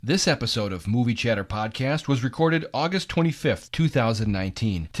This episode of Movie Chatter Podcast was recorded August 25th,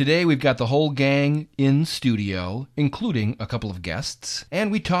 2019. Today we've got the whole gang in studio, including a couple of guests,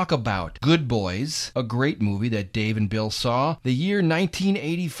 and we talk about Goodboys, a great movie that Dave and Bill saw, the year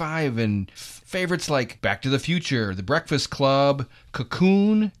 1985, and favorites like Back to the Future, The Breakfast Club,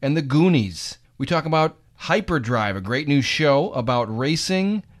 Cocoon, and The Goonies. We talk about Hyperdrive, a great new show about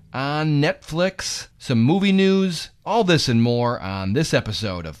racing on Netflix, some movie news, all this and more on this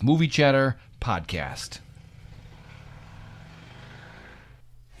episode of Movie Chatter Podcast.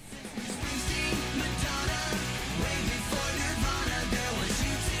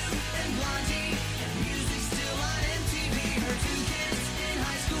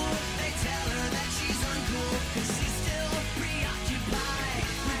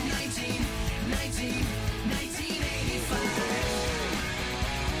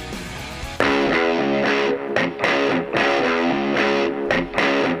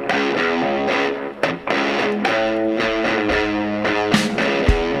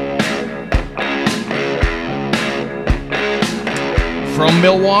 From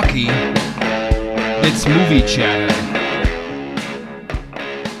Milwaukee, it's Movie Chatter.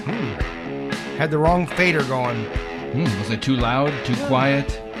 Had the wrong fader going. Was it too loud, too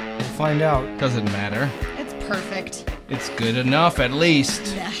quiet? We'll find out. Doesn't matter. It's perfect. It's good enough, at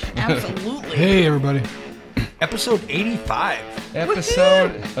least. Yeah, absolutely. Hey, everybody. Episode 85.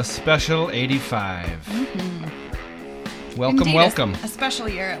 A special 85. Mm-hmm. Welcome, Indeed, welcome. A special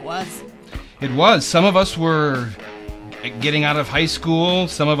year it was. It was. Some of us were getting out of high school.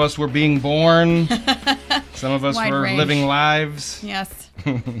 Some of us were being born. Some of us Wide were range. living lives. Yes.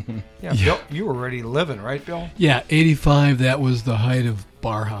 Yeah, Bill, you were already living, right, Bill? Yeah, 85, that was the height of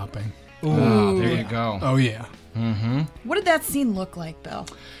bar hopping. Oh, there you go. Oh, yeah. Mm-hmm. What did that scene look like, Bill?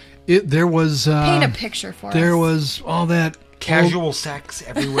 There was... Paint a picture for us. There was all that... Casual sex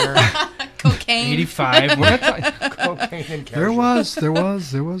everywhere. Cocaine. 85. We're not talking- Cocaine and casual.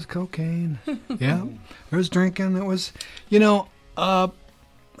 There was cocaine. Yeah. There was drinking. There was, I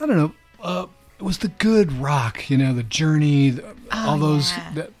don't know, it was the good rock, the Journey, all those,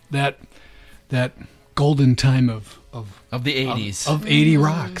 yeah. that golden time of the 80s. Of 80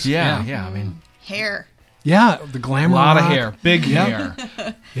 rocks. Yeah. I mean, Hair. Yeah, the a glamour lot of rock. hair. Big hair.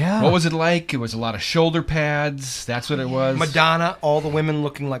 Yeah. What was it like? It was a lot of shoulder pads. That's what it was. Madonna, all the women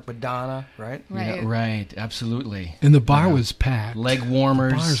looking like Madonna, right? Right. Yeah, right. Absolutely. And the bar was packed. Leg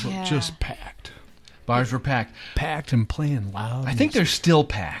warmers. Bars were Yeah. just packed. Bars were packed. Packed and playing loud. I think they're still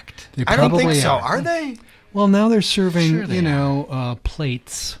packed. They I don't think probably so. are. Are they? Well, now they're serving, Sure they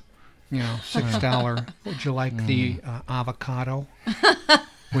plates. $6. Would you like the avocado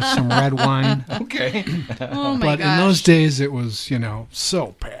with some red wine? Okay. Oh, my But gosh. in those days, it was,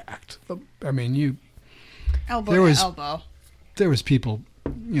 so packed. I mean, elbow there to was- elbow. there was people,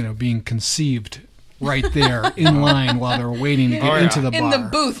 being conceived right there in line while they were waiting to get Oh, yeah. into the bar. In the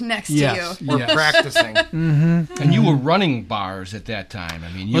booth next Yes. to you. We're Yes. practicing. And you were running bars at that time.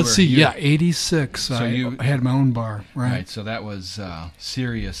 I mean, you Let's were, see, you- 86. So I you- had my own bar, right? Right, so that was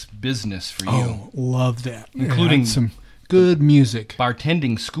serious business for you. Oh, love that. Including- Had some good music.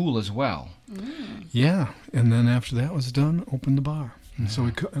 Bartending school as well. Yeah, and then after that was done, opened the bar. And so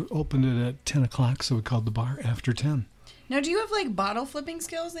we opened it at 10 o'clock, so we called the bar after 10. Now, do you have, bottle flipping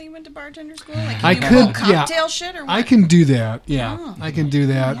skills that you went to bartender school? Like, can I you could, pull yeah. cocktail shit or what? I can do that, yeah. Oh. I can do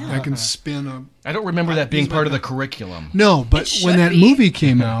that. Yeah. I can spin a... I don't remember that being part of the curriculum. No, but It when should that be. movie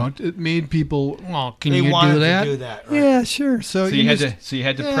came out, it made people, can They you wanted do that? to do that, right? Yeah, sure. So So you had just- to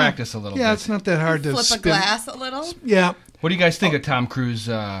yeah. practice a little Yeah, bit. it's not that hard to Flip spin. a glass a little? Yeah. What do you guys think of Tom Cruise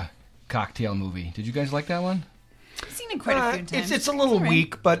cocktail movie? Did you guys like that one? I've seen it quite a few times. It's a little all right.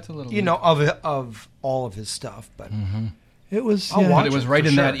 weak, but, a little of all of his stuff. But It was, I'll yeah. watch But it was it right for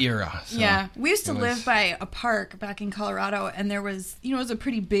in sure. that era. So. Yeah, we used to it was- live by a park back in Colorado, and there was, it was a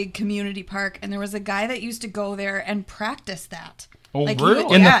pretty big community park, and there was a guy that used to go there and practice that. Oh, He really?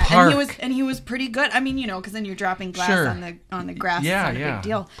 would- In the yeah, park? And he was pretty good. I mean, because then you're dropping glass Sure. on the grass. Yeah, it's not a yeah. big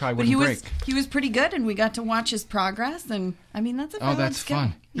deal. Probably but he wouldn't he was pretty good, and we got to watch his progress. And I mean, that's a Oh, valid that's skill.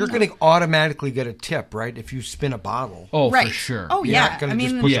 fun. you're going to automatically get a tip, right, if you spin a bottle. Oh, Right. for sure. Oh, You're yeah. not going I to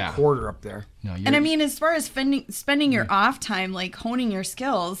just mean, put Yeah. a quarter up there. No, and I mean, as far as spending your off time, like honing your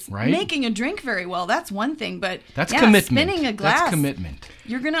skills, Right. making a drink very well, that's one thing. But that's yeah, commitment. Spinning a glass, That's commitment.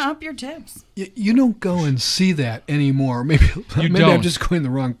 you're gonna up your tips. You don't go and see that anymore. Maybe I'm don't. just going the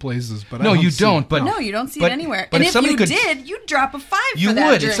wrong places, but No, I don't you see don't. it. But No, you don't see but- it anywhere. but And if if somebody you could- did, you'd drop a 5 You for that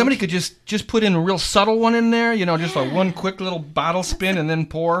would. drink. If somebody could just put in a real subtle one in there, just a one quick little bottle spin and then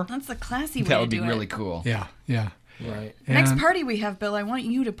pour. That's a classy way That to would be do really it. cool. Yeah, yeah. Right. Next And- party we have, Bill, I want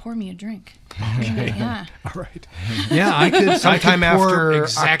you to pour me a drink. Yeah. All right. Yeah, I could Sometime I could pour after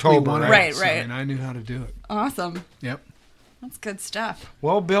exactly October, one right? ounce. Right. I mean, I knew how to do it. Awesome. Yep. That's good stuff.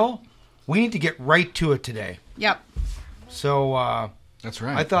 Well, Bill, we need to get right to it today. Yep. So That's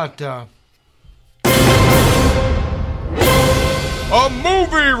right. I thought a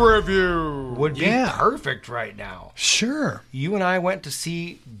movie review would be Yeah. perfect right now. Sure. You and I went to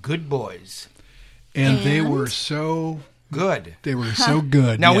see Goodboys. And they And? were so Good.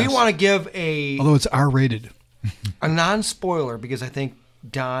 good. Now we yes. want to give a Although it's R-rated. non-spoiler because I think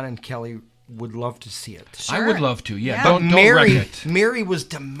Don and Kelly would love to see it. I would love to. Yeah. Yeah. Don't wreck it. Mary was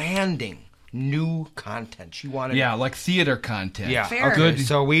demanding new content. She wanted Yeah, like theater content. Yeah. Fair. Okay. Good.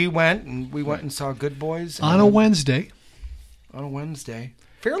 So we went and saw Goodboys On a Wednesday. on a Wednesday.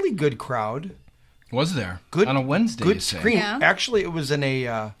 Fairly good crowd. Was there? Good on a Wednesday? you Good say? screen. Yeah. Actually, it was in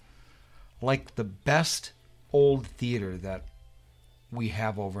a like the best old theater that we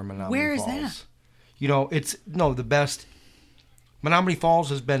have over in Menominee Where is Falls. that? You know, it's the best. Menominee Falls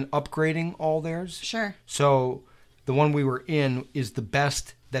has been upgrading all theirs. Sure. So the one we were in is the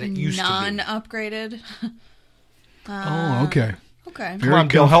best that it used to be. Non-upgraded. Oh, okay. Okay. Come on,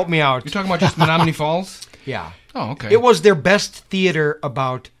 Bill, help me out. You're talking about just Menominee Falls? Yeah. Oh, okay. It was their best theater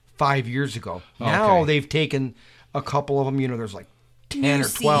about 5 years ago. Now Okay. they've taken a couple of them. You know, there's like 10 New or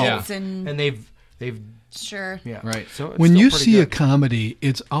 12, seats and they've sure. yeah. Right. So it's When still you pretty see a good. comedy,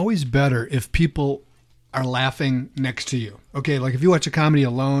 it's always better if people are laughing next to you. Okay, like if you watch a comedy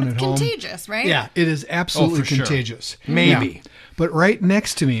alone at home. Contagious, right? Yeah, it is absolutely for sure. contagious. Maybe. Yeah. But right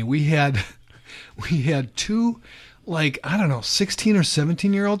next to me, we had two, like, I don't know, 16 or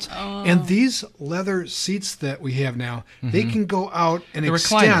 17-year-olds. Oh. And these leather seats that we have now, they can go out and The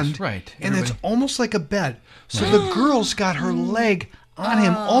extend. recliners, right. And it's Everybody- almost like a bed. So the girl's got her leg on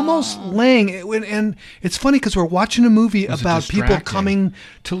him, almost laying. And it's funny because we're watching a movie Was it about people distracting? coming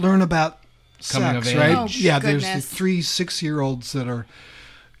to learn about Coming of sex, age. right? Oh, Yeah, there's the goodness. 3 6-year-olds that are.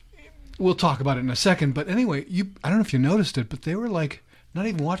 We'll talk about it in a second, but anyway, I don't know if you noticed it, but they were like not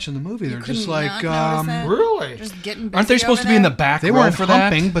even watching the movie. They're just Couldn't like not notice it. Really? Just getting busy Aren't they supposed over to be in the there? back they row weren't for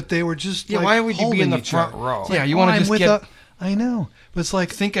that? humping, but they were just Yeah, like why would you be holding in the each front other. row? It's Yeah, like, you wanna I'm just with get- I know, but it's like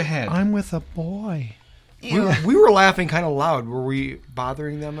Think ahead. I'm with a boy. Ew. We were laughing kind of loud. Were we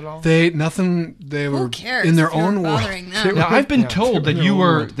bothering them at all? They were cares in their if you're own world. bothering them? They Now, were- I've been Yeah, told that they're you all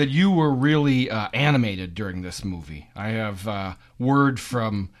were right. that you were really animated during this movie. I have word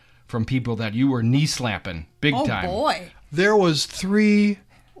from people that you were knee slapping big Oh time. boy. There was 3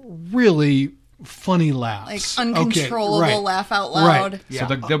 really funny laughs. Like uncontrollable Okay, right. laugh out loud. Right. Yeah.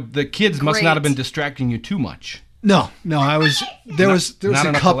 So the kids must not have been Great. distracting you too much. No, I was there was not a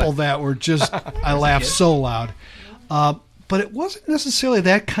enough to couple laugh. that were just I laughed so loud. But it wasn't necessarily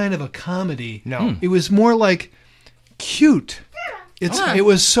that kind of a comedy. No. It was more like cute. It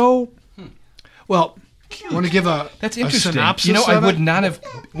was so well, want to give a That's a interesting. synopsis You know, I of would it? not have.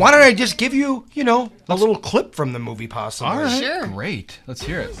 Why don't I just give you, a little clip from the movie, possibly? All right. Sure. Great. Let's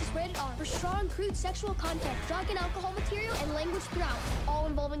hear it. This is rated R for strong, crude sexual content, drug and alcohol material, and language throughout, all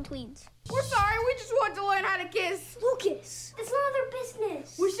involving tweens. We're sorry, we just want to learn how to kiss. Lucas, it's none of their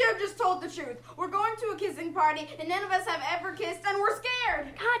business. We should have just told the truth. We're going to a kissing party, and none of us have ever kissed, and we're scared.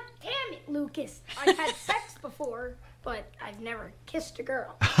 God damn it, Lucas. I've had sex before, but I've never kissed a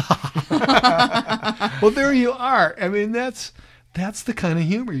girl. Well, there you are. I mean, that's the kind of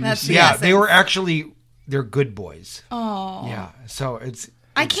humor you That's see. Yeah, Yes, they were actually, they're good boys. Oh. Yeah, so it's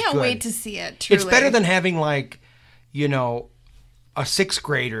I can't good. wait to see it. Truly. It's better than having like, a 6th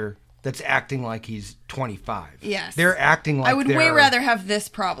grader that's acting like he's 25. Yes. They're acting like I would way rather have this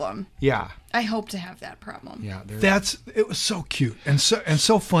problem. Yeah. I hope to have that problem. Yeah. It was so cute and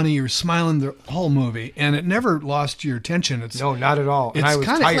so funny. You were smiling the whole movie, and it never lost your attention. It's No, not at all. And It's I was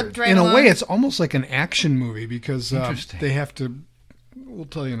kinda tired. Clipped right in a along. way, it's almost like an action movie because Interesting. they have to. We'll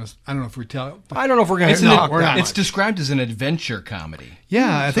tell you in I don't know if we tell. I don't know if we're going It's, to talk we're that not. it's much. described as an adventure comedy.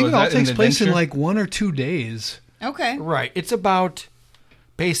 Yeah, I think is it all that an takes place in adventure? like 1 or 2 days. Okay. Right. It's about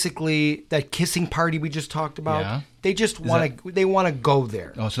basically that kissing party we just talked about. Yeah. They just want to. They want to go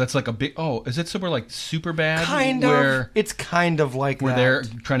there. Oh, so that's like a big. Oh, is it somewhere like super bad? Kind where, of. It's kind of like where that.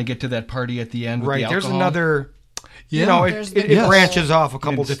 they're trying to get to that party at the end. With Right. The There's alcohol? another. Yeah, There's It the- branches off a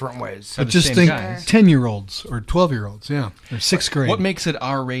couple It's- different ways. But but just same think guys. 10-year-olds or 12-year-olds. Yeah, or 6th grade. What makes it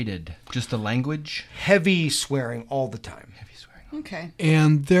R-rated? Just the language? Heavy swearing all the time. Heavy swearing. Okay.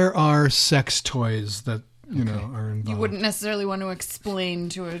 and there are sex toys that are involved. You wouldn't necessarily want to explain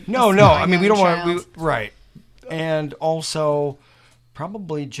to a No. small I mean, we young don't want. child. Right. And also,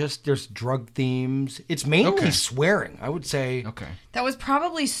 Probably just there's drug themes. It's mainly swearing, I would say. Okay. That was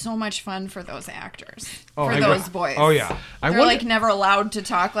probably so much fun for those actors, Oh, for I those bet. boys. Oh, yeah. They're like never allowed to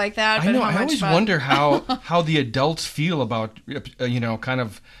talk like that. I But know. how I much always fun. wonder how the adults feel about kind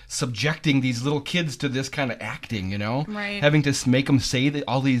of subjecting these little kids to this kind of acting. Right. Having to make them say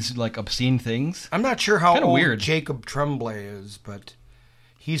all these like obscene things. I'm not sure how Kinda old weird. Jacob Tremblay is, but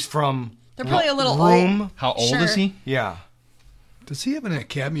he's from They're probably a little Room. old. How old Sure. is he? Yeah. Does he have an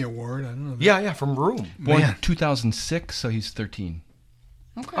Academy Award? I don't know. Yeah, from Room. Born Man. 2006, so he's 13.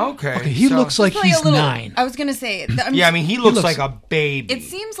 Okay. Okay, he so- looks like Probably a he's little- 9. I was gonna say. Yeah, I mean, he looks looks- like a baby. It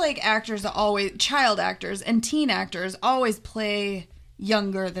seems like actors child actors and teen actors always play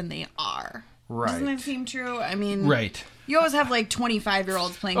younger than they are. Right. Doesn't that seem true? I mean, Right. You always have like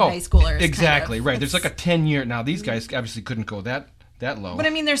 25-year-olds playing Oh, high schoolers. kind exactly. of. Right. There's like a 10-year. Now, these guys obviously couldn't go that low. But I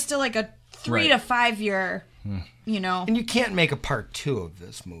mean, there's still like a 3 Right. to 5 year. And you can't make a part 2 of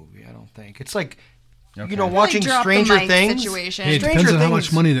this movie, I don't think. It's like, Okay. watching drop the Stranger mic Things. situation. Hey, it Stranger depends on how Things-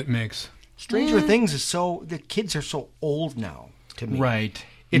 much money that makes. Stranger Things is the kids are so old now to me. Right.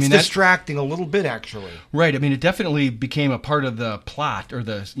 It's that- distracting a little bit, actually. Right. I mean, it definitely became a part of the plot or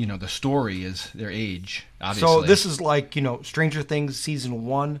the story is their age. Obviously. So this is like, Stranger Things season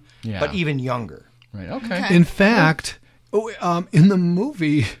 1, Yeah. but even younger. Right. Okay. Okay. In fact, in the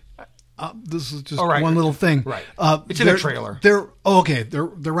movie, this is just Oh, right. one little thing. Right. It's in a trailer. They're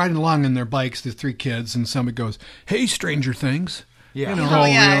riding along in their bikes, the 3 kids, and somebody goes, "Hey, Stranger Things." Yeah. Oh,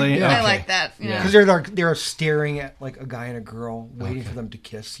 yeah. really? I Okay. like that. Yeah. Because they're staring at like a guy and a girl, waiting for them to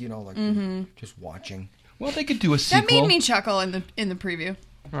kiss. Just watching. Well, they could do a sequel. That made me chuckle in the preview.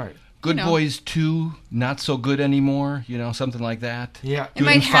 Right. Good know. Boys 2, not so good anymore. Something like that. Yeah. It Do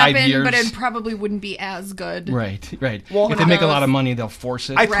might in 5 happen, years. but it probably wouldn't be as good. Right. Right. Well, if they make a those- lot of money, they'll force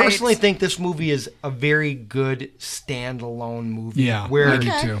it. I Right. personally think this movie is a very good standalone movie. Yeah, Where I do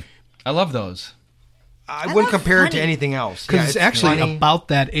Okay. too. I love those. I wouldn't love compare it to funny. anything else. Because Yeah, it's actually funny. about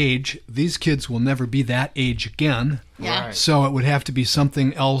that age. These kids will never be that age again. Yeah. Right. So it would have to be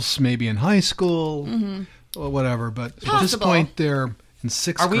something else, maybe in high school or whatever. But at this Possible. point, they're in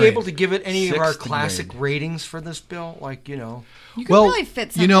 6th Are we grade. able to give it any of our Sixth classic grade. ratings for this, Bill? You could Well, probably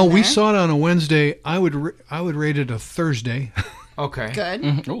fit something we there. saw it on a Wednesday. I would rate it a Thursday. Okay.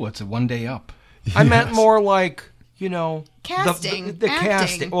 Good. Oh, it's a 1 day up. I meant more like, Casting, the acting.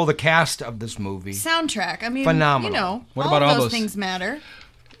 casting. Oh, the cast of this movie. Soundtrack. I mean, Phenomenal. What all about of all those those- things matter.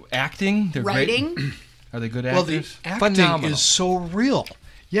 Acting? They're Writing. great. Are they good Well, the actors? acting Phenomenal. is so real.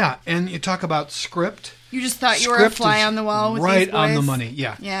 Yeah, and you talk about script. You just thought you were a Script fly is on the wall with right these on the boys? money.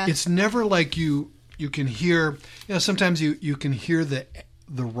 Yeah, Yeah. It's never like you can hear. Sometimes you can hear the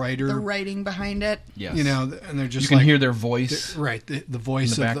writer. The writing behind it. Yes. And they're just you can like, hear their voice. right, the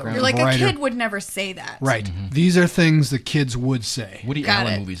voice In the of background. You're like, the a writer. kid would never say that. Right. These are things the kids would say. Woody Got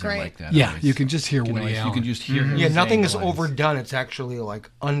Allen it. movies Great. are like that. Yeah, always. you can just hear Woody always- Allen. You can just hear him Yeah, nothing saying is the lines. overdone. It's actually like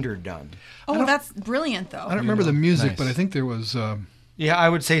underdone. Oh, that's brilliant, though. I don't remember the music, Nice. but I think there was. Yeah, I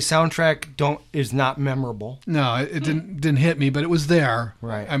would say soundtrack is not memorable. No, it didn't hit me, but it was there.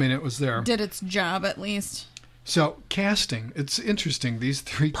 Right. I mean, it was there. Did its job, at least. So casting, it's interesting. These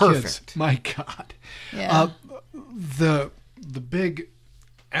 3 Perfect. kids. My God. Yeah. The big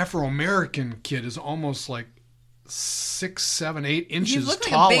Afro-American kid is almost like 6, 7, 8 inches looks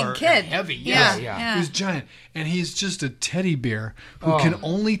like a taller big kid. and heavy. Yeah, Yes. yeah. He's giant. And he's just a teddy bear who can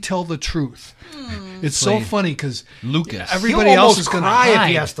only tell the truth. It's so Played funny because Lucas. everybody He'll else almost is going to cry hide. if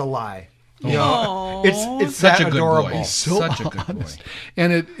he has to lie. Oh. It's Such that a good adorable. boy. So Such a good boy. honest.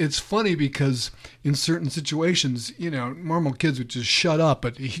 And it's funny because in certain situations, normal kids would just shut up,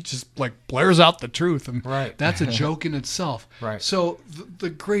 but he just like blares out the truth, and Right. that's a joke in itself. Right. So the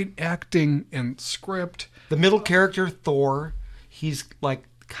great acting and script. The middle character, Thor, he's like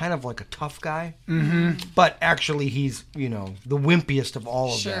kind of like a tough guy, but actually he's the wimpiest of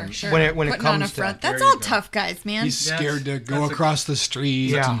all of Sure, them. sure. When it Putting comes on a to front. That's There you all go. tough guys, man. He's scared to go that's a- across the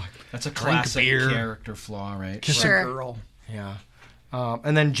street. Yeah. and That's a drink classic beer. character flaw, right? kiss Sure. a girl. Yeah.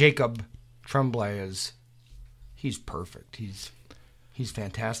 And then Jacob Tremblay he's perfect. He's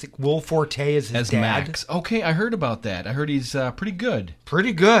fantastic. Will Forte is his As dad. Max. Okay, I heard about that. I heard he's pretty good.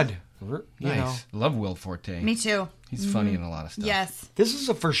 Pretty good. You Nice. know. Love Will Forte. Me too. He's funny in a lot of stuff. Yes. This is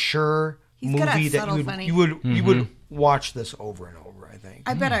a for sure He's good at movie that subtle you funny. would watch this over and over, I think.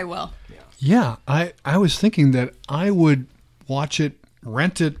 I bet I will. Yeah, I was thinking that I would watch it,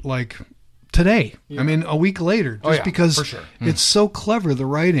 rent it like today. I mean, a week later, just yeah, because for sure. it's so clever, the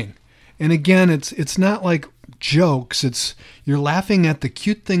writing. And again, it's not like jokes. You're laughing at the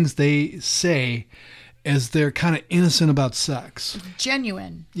cute things they say, as they're kind of innocent about sex.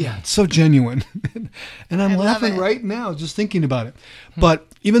 Genuine. Yeah, it's so genuine. And I'm I love laughing it. right now just thinking about it. But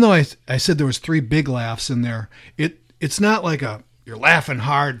even though I said there was 3 big laughs in there, it's not like you're laughing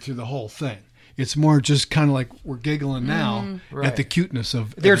hard through the whole thing. It's more just kind of like we're giggling now at the cuteness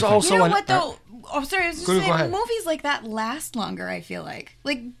of There's everything. also You know an, what though? Oh, sorry. I was just Go saying, ahead. movies like that last longer. I feel like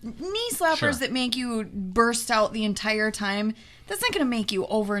knee slappers Sure. that make you burst out the entire time. That's not going to make you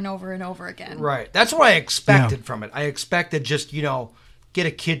over and over and over again. Right. That's what I expected from it. I expected just, get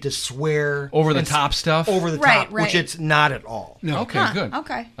a kid to swear. Over the and top stuff? Over the Right, top, which right. it's not at all. No. Okay, Huh, good.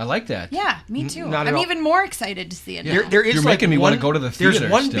 okay. I like that. Yeah, me too. Not at I'm all. even more excited to see it now. There is You're like making me one, wanna go to the There's theater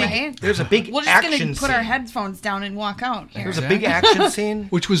one still. big. Right? There's a big We're just action going to put scene. our headphones down and walk out. Here. There's a big action scene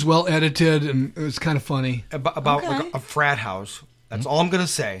Which was well edited and it was kind of funny. about Okay. like a frat house. That's all I'm gonna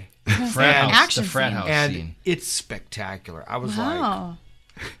say. Frat house, Action the frat scene. house And scene. it's spectacular. I was like, Wow.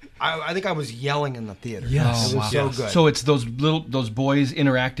 I think I was yelling in the theater. Yes. It was so good. So it's those boys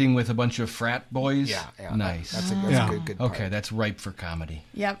interacting with a bunch of frat boys? yeah. Nice. That's a good part. Okay, that's ripe for comedy.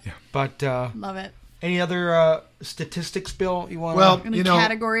 Yep. But Love it. any other statistics, Bill? You want? Well, Any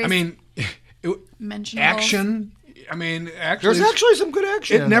categories? I mean, Mention action. I mean, actually, there's actually some good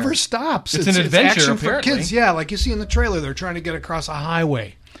action. it in never there. stops. It's an adventure, action apparently. for kids. Yeah, like you see in the trailer, they're trying to get across a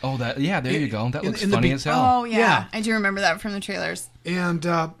highway. Oh, there you go. That looks in the funny be- as hell. Oh, yeah. Yeah. I do remember that from the trailers. And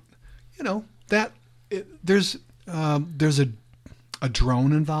there's a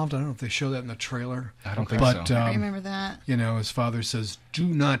drone involved. I don't know if they show that in the trailer. I don't think but, so. I remember that. his father says, "Do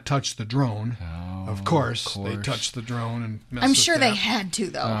not touch the drone." Of course, they course. touch the drone and mess I'm with sure that. they had to,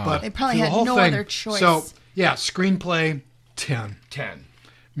 though. But they probably through the had whole no thing- other choice. So yeah, screenplay 10, 10.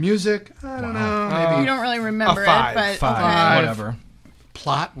 music I don't know, you maybe don't really remember A 5. it, but 5, okay. whatever.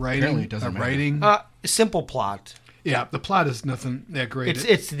 plot Apparently writing, it doesn't matter. writing. Simple plot. Yeah, the plot is nothing that great.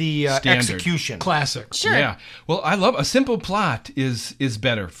 It's the Standard. execution. classic. Sure. Yeah. Well, I love a simple plot is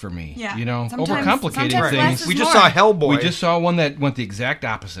better for me. Yeah. Overcomplicating Sometimes less things. is We just more. saw Hellboy. We just saw one that went the exact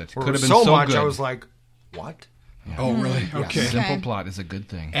opposite. for Could have been so so much. good. I was like, what? Oh, really? Yeah. Okay. Simple Okay. plot is a good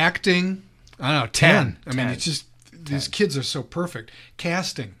thing. Acting, I don't know, 10. 10. I mean, it's just these kids are so perfect.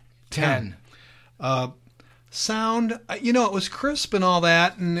 Casting, 10. Sound, it was crisp and all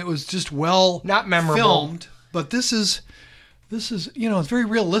that, and it was just well Not memorable. filmed. But this is it's very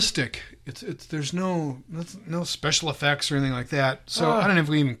realistic. It's there's no special effects or anything like that. So I don't know if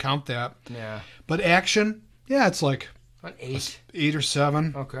we even count that. Yeah. But action, yeah, it's like An 8. 8 or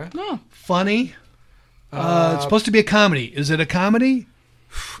 7. Okay. Funny. It's supposed to be a comedy. Is it a comedy?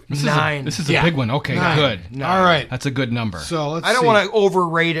 This 9. This is a Yeah. big one. Okay, 9. good. All right. That's a good number. So let's. I don't see. want to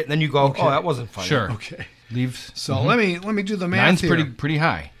overrate it, and then you go, oh, that wasn't funny. Sure. Okay. Leave. So let me do the math Nine's here. pretty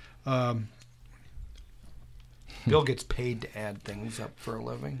high. Bill gets paid to add things up for a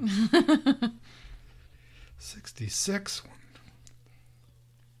living. 66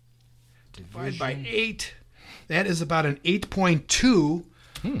 divided by 8. That is about an 8.2.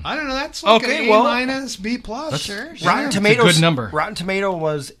 I don't know. That's like Okay, an well- A-, B+. Sure. Rotten a Tomatoes. good number. Rotten Tomato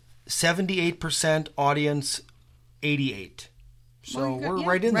was 78%, audience 88. So Well, we're yeah,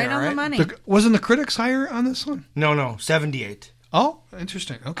 right in there, on right? the money. Wasn't the critics higher on this one? No, 78. Oh,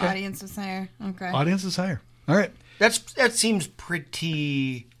 interesting. Okay. Audience was higher. Okay. Audience is higher. All right. That seems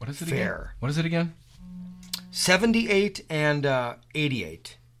pretty What is it fair. again? What is it again? 78 and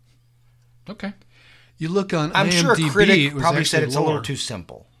 88. Okay. You look on I'm IMDb, sure a critic it was probably said actually it's a little lower. too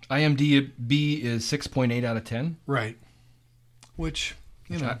simple. IMDb is 6.8 out of 10. Right. Which,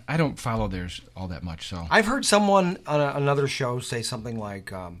 I don't follow theirs all that much, so. I've heard someone on another show say something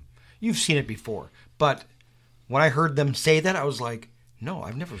like, you've seen it before. But when I heard them say that, I was like, no,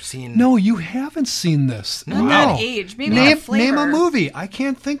 I've never seen... No, you haven't seen this. Not that age. Maybe name, not flavor. name a movie. I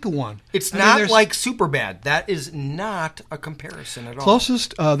can't think of one. It's I mean, not there's- like Superbad. That is not a comparison at all.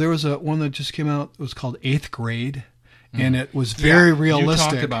 Closest, there was one that just came out. It was called 8th Grade, and it was very You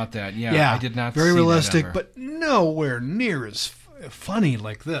realistic. talked about that. Yeah, I did not very see that realistic, ever. but nowhere near as funny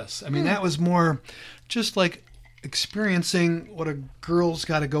like this. I mean, that was more just like experiencing what a girl's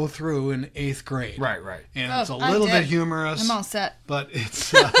got to go through in 8th grade. Right. And Oh, it's a I little did. bit humorous. I'm all set. But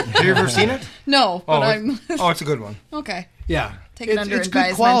it's Have you ever seen it? No, but I'm It's a good one. okay. yeah, Take it under it's good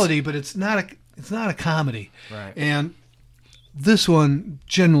advisement. quality, but it's not a comedy. Right. And this one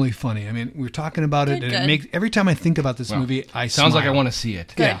generally funny. I mean, we're talking about it, Good, and good. it makes every time I think about this Well, movie, I Sounds like I smile. want to see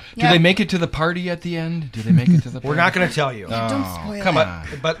it. Good. Yeah. Do they make it to the party at the end? Do they make it to the party? We're not going to tell you. Don't spoil Come it. on.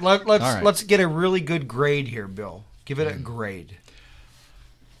 But All right. let's get a really good grade here, Bill. Give it a grade.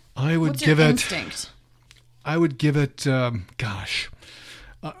 I would What's give your it. instinct? I would give it.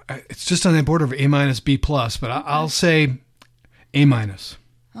 It's just on the border of A-, B+, but I'll say A-.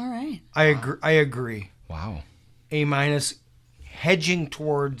 All right. I agree. Wow. A-, hedging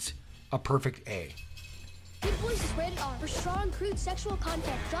towards a perfect A. Goodboys is rated R for strong, crude sexual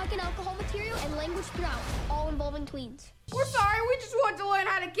content, drug and alcohol material, and language throughout, all involving tweens. We're sorry, we just want to learn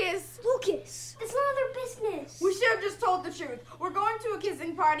how to kiss. Lucas, it's none of their business. We should have just told the truth. We're going to a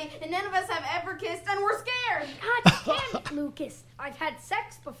kissing party, and none of us have ever kissed, and we're scared. God damn it, Lucas. I've had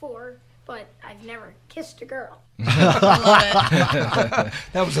sex before, but I've never kissed a girl. I love it.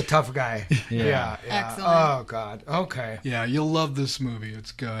 That was a tough guy. Yeah. Excellent. Oh, God. Okay. Yeah, you'll love this movie.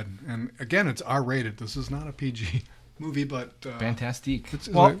 It's good. And again, it's R-rated. This is not a PG movie, but... Fantastic.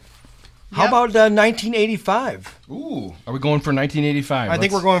 Well, how about 1985? Ooh. Are we going for 1985? I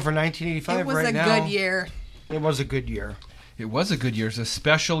think we're going for 1985 It was right a now. good year. It was a good year. It was a good year. It's a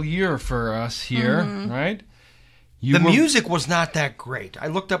special year for us here, right? The music was not that great. I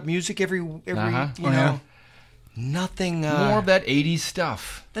looked up music every you know, yeah. nothing. More of that 80s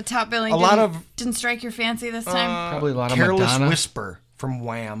stuff. The top billing didn't strike your fancy this time. Probably a lot of Careless Madonna. Whisper from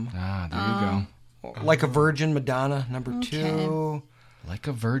Wham. Ah, there you go. Like a Virgin, Madonna, number 2. Like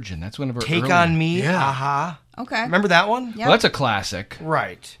a Virgin. That's one of her Take early. on Me, Yeah. Aha. Okay. Remember that one? Yep. Well, that's a classic.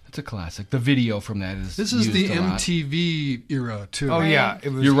 Right. That's a classic. The video from that is This is used the a lot. MTV era, too. Oh, yeah. It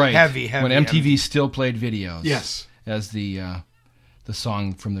was You're right. heavy. When MTV still played videos. Yes. As the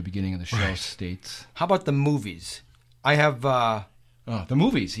song from the beginning of the show states. How about the movies? I have Oh, the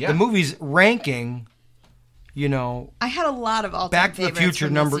movies, yeah. the movies ranking, you know, I had a lot of all-time Back to the favorites Future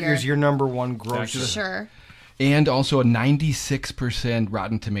from number this year. is your number one grosser. Sure. And also a 96%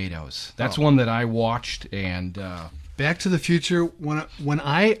 Rotten Tomatoes. That's one that I watched and... Back to the Future, when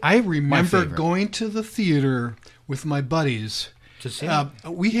I remember favorite. going to the theater with my buddies, To see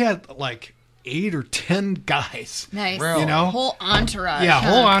we had like 8 or 10 guys. Nice. Really? You know? Whole entourage. Yeah, huh?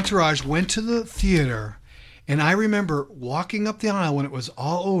 whole entourage went to the theater, and I remember walking up the aisle when it was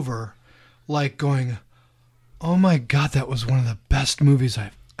all over, like going, "Oh my God, that was one of the best movies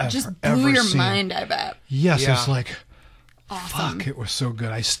I've Just ever blew your seen." mind, I bet. Yes, Yeah. it's like, Awesome. fuck, it was so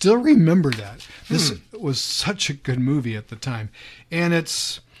good. I still remember that. This was such a good movie at the time, and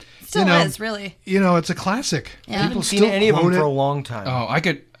it's Still you know, is, really. You know, it's a classic. Yeah. I People haven't seen still any of them quote for it. a long time. Oh, I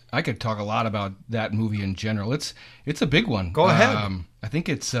could talk a lot about that movie in general. It's a big one. Go ahead. I think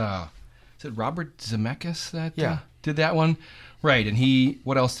it's is it Robert Zemeckis that Yeah. did that one? Right, and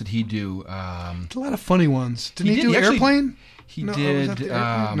what else did he do? A lot of funny ones. Didn't he do actually- Airplane? He No, was did. that the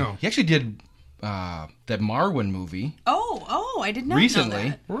Airplane? No. He actually did that Marwen movie Oh, I did not recently. know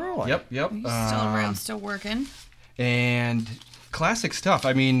that. Really? Yep. He's still around, still working. And classic stuff.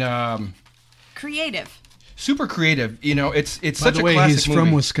 I mean, Creative. super creative. You know, it's By such the a way, classic he's movie.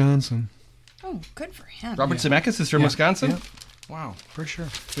 from Wisconsin. Oh, good for him. Robert Zemeckis is from Yeah. Wisconsin. Yeah. Wow. For sure.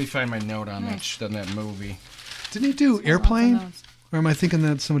 Let me find my note on that movie. Didn't he do Lots of Airplane? notes. Or am I thinking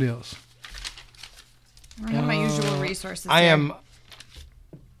that's somebody else? I don't have my usual resources. I here. am.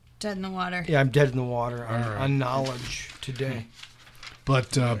 Dead in the water. Yeah, I'm dead in the water on knowledge today.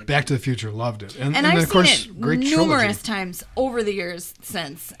 But Back to the Future, loved it. And And then, I've of course, seen it great numerous trilogy. times over the years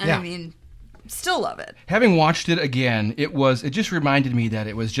since. And Yeah. I mean, still love it. Having watched it again, it just reminded me that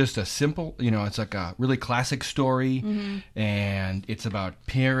it was just a simple, it's like a really classic story, and it's about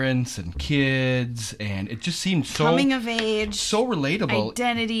parents and kids, and it just seemed so Coming of age. so relatable.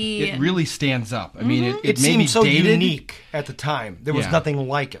 Identity. It really stands up. I mean, It may be seemed so dated, unique at the time. There was Yeah. nothing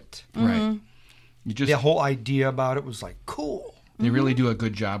like it. right? You just The whole idea about it was like cool. they really do a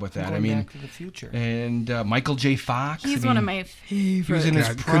good job with that. Going I mean, Back to the Future. and Michael J. Fox. He's I one of mean, my He was favorite. in his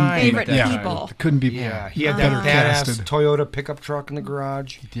Yeah, couldn't- prime. favorite at that time. people. It couldn't be Yeah, he had better that badass casted. Toyota pickup truck in the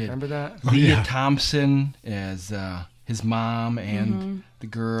garage. did. Remember that? Leah yeah. Thompson as his mom and the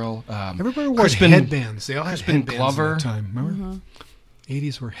girl. Everybody wore Crispin- headbands. They all had Crispin headbands Glover. at that time. Remember?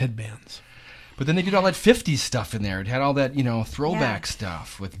 80s were headbands. But then they did all that 50s stuff in there. It had all that, throwback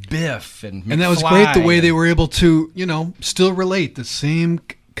stuff with Biff and And that was McFly great the way and they were able to, still relate the same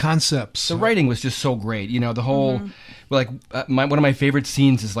concepts. The writing was just so great. The whole, one of my favorite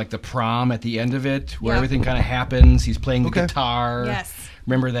scenes is like the prom at the end of it, where Yeah. everything kind of happens. He's playing the Okay. guitar. Yes.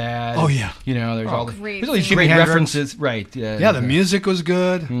 Remember that? Oh, yeah. There's all the, great there's all these scene. great Jimi Hendrix. references. Right. Yeah, the music was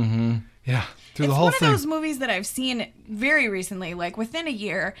good. Mm-hmm. Yeah, through It's the whole one thing. of those movies that I've seen very recently, like within a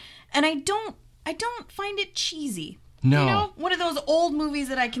year, and I don't find it cheesy. No. One of those old movies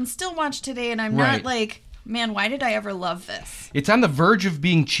that I can still watch today, and I'm Right. not like, man, why did I ever love this? It's on the verge of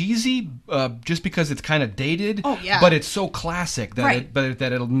being cheesy, just because it's kind of dated. Oh, yeah. But it's so classic that Right.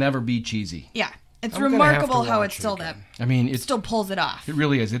 that it'll never be cheesy. Yeah, it's I'm gonna have remarkable to how watch it's it still again. I mean, it still pulls it off. It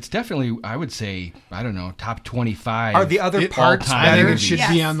really is. It's definitely, I would say, I don't know, top 25. Are the other It- parts all-time I think better? it should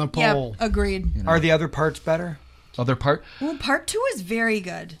be on the poll. Yep, agreed. Are the other parts better? other part. Well, part 2 is very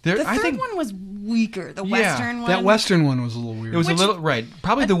good. There- the I third think- one was weaker. The Yeah, Western one. That Western one was a little weird. It was a little right,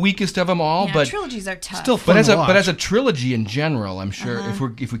 probably the weakest of them all, Yeah, but trilogies are tough. still but fun as to a watch. trilogy in general, I'm sure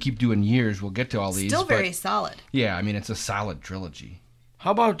if we keep doing years, we'll get to all these. Still but very solid. yeah, I mean it's a solid trilogy.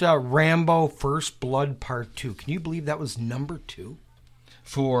 How about Rambo First Blood Part 2? Can you believe that was number 2?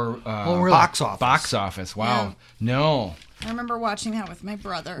 For really? Box office. box office. Wow. Yeah. No. I remember watching that with my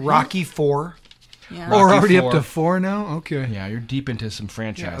brother. Rocky 4. Yeah. Oh, we're Rocky already IV. up to 4 now? Okay. Yeah, you're deep into some Yeah, a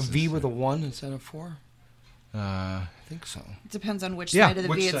franchises. V with a 1 instead of 4? Uh, I think so. It depends on which Yeah, side of the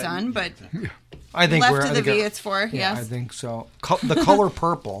which V it's side? on, but I think left we're of the I think V I- it's for. Yeah, I Yes. think so. The color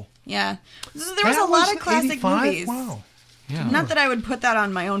purple. Yeah. So there was That a lot of was classic 85? movies. Wow. yeah. Not that I would put that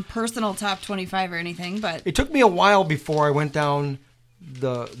on my own personal top 25 or anything, but It took me a while before I went down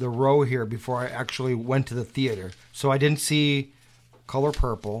the row here before I actually went to the theater. So I didn't see Color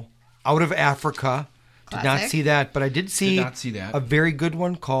Purple. Out of Africa. Did not Classic. see that, but I did see, not see that. a very good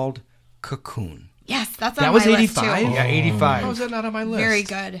one called Cocoon. yes, that's on That was my list 85? too. Yeah, 85. How is that not on my list? Very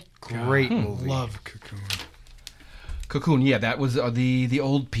good. Great movie. Love Cocoon. Cocoon, yeah, that was the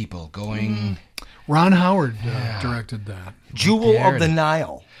old people going. Ron Howard directed that. Jewel There of the it is.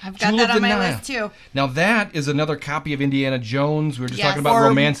 Nile. I've got Jewel that of on the my Nile. list too. Now that is another copy of Indiana Jones. We were just Yes. talking about Or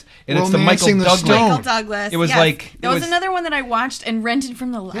romance, and it's the Michael Romancing the Douglas. Stone. Michael Douglas. It was yes. like- that it was was- another one that I watched and rented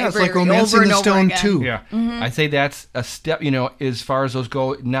from the library. Yeah, it's like Romancing over and the over Stone again. 2. Yeah, Mm-hmm. I'd say that's a step. As far as those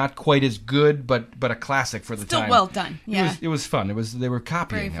go, not quite as good, but a classic for the Still time. well done. Yeah. It was fun. They were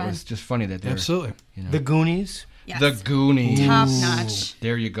copying. Very It fun. was just funny that they're Absolutely. The Goonies. Yes. the Goonies. Top notch.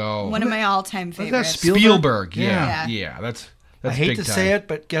 There you go. One of my all-time Wasn't that favorites. Spielberg. Yeah. Yeah. That's I hate big to time. say it,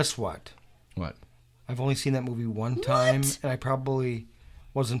 but guess what? What? I've only seen that movie one time, and I probably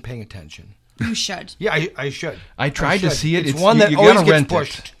wasn't paying attention. You should. Yeah, I should. I tried to should. see it. It's one that you always gotta gets rent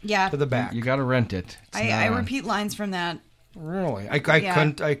pushed it. Yeah. to the back. You got to rent it. It's I not on. repeat lines from that. Really? I Yeah.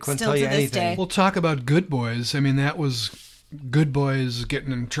 couldn't Still tell you to this anything. day. We'll talk about Goodboys. I mean, that was Goodboys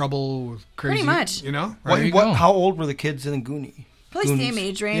getting in trouble with crazy. Pretty much. You know? There you go. How old were the kids in the Goonies? Probably same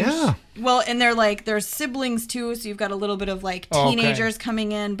age range. Yeah. Well, and they're like, there's siblings too, so you've got a little bit of like Oh, okay. teenagers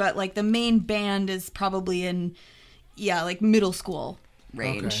coming in, but like the main band is probably in, like middle school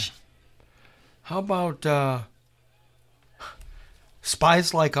range. How about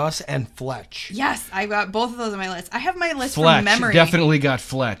Spies Like Us and Fletch? Yes, I got both of those on my list. I have my list Fletch. from memory. Definitely got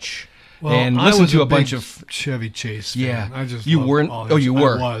Fletch. Well, and I listen was to a big bunch of. Chevy Chase. Fan. Yeah, I just you loved weren't. all Oh, his- you I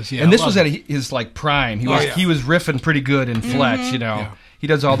were. was. Yeah, and this I was loved at his like prime. He Oh, was yeah. he was riffing pretty good in Fletch. You know, Yeah. he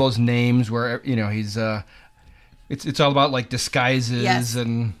does all those names where he's. It's all about like disguises Yes.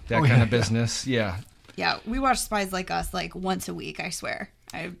 and that Oh, kind yeah, of business. Yeah. Yeah, we watch Spies Like Us like once a week, I swear.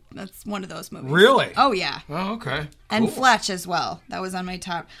 That's one of those movies. Really? Oh, yeah. Oh, okay. And Cool. Fletch as well. That was on my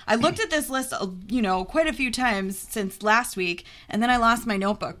top. I looked at this list, quite a few times since last week, and then I lost my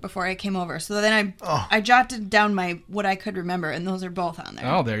notebook before I came over. So then I jotted down what I could remember, and those are both on there.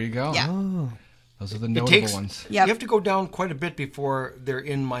 Oh, there you go. Yeah. Those are the It notable takes. ones. Yep. You have to go down quite a bit before they're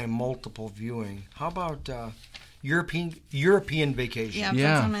in my multiple viewing. How about European Vacation? Yeah,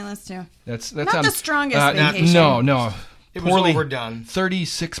 Yeah. that's on my list too. That's Not on, the strongest vacation. No. It was Poorly overdone.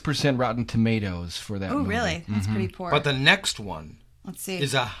 36% Rotten Tomatoes for that Oh, movie. really? That's pretty poor. But the next one Let's see.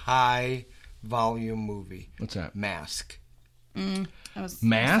 is a high volume movie. What's that? Mask. I saw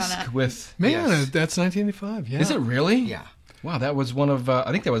Mask that. with. Man, Yes. that's 1985. Yeah. Is it really? Yeah. Wow, that was one of.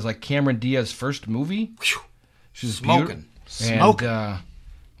 I think that was like Cameron Diaz's first movie. Whew. She's Smoking. Smoking. And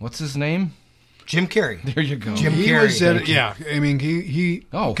what's his name? Jim Carrey. There you go. Jim He Carrey. was at, yeah. I mean, he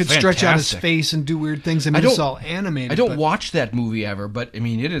Oh, could stretch out his fantastic. face and do weird things. I mean, I don't- it's all animated. I don't but watch that movie ever, but I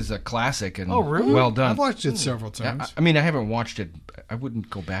mean, it is a classic and Oh, really? well done. I've watched it several Yeah, times. I mean, I haven't watched it. I wouldn't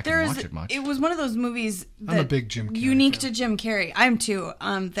go back and watch it much. It was one of those movies that I'm a big Jim Carrey unique fan. to Jim Carrey. I'm too.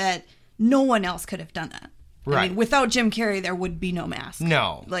 That no one else could have done that. I Right. mean, without Jim Carrey, there would be no Mask.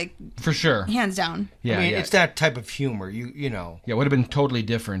 No. Like For sure. hands down. Yeah, I mean, yeah. it's that type of humor. You know. Yeah, it would have been totally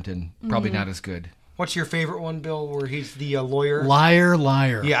different and probably Mm-hmm. not as good. What's your favorite one, Bill, where he's the lawyer? Liar,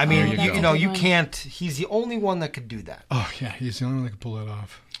 liar. Yeah, I mean, There you you go. know, Good you one. can't. He's the only one that could do that. Oh, yeah. He's the only one that can pull that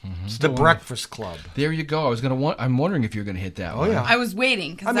off. It's the Breakfast Club. There you go. I'm wondering if you're going to hit that one. yeah. I was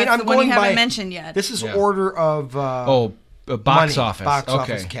waiting because I mean, that's I'm the one you going haven't by- mentioned yet. This is Yeah. order of box money, office. box Okay.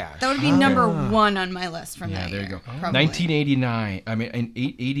 office cash. that would be number one on my list from Yeah, that there year. you go. Probably. 1989. I mean,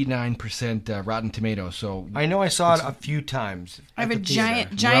 89% Rotten Tomatoes. So I know I saw it a few times. I have at a the theater.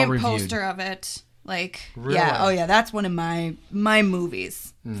 giant Well-reviewed. poster of it. Like, Really? yeah, oh yeah, that's one of my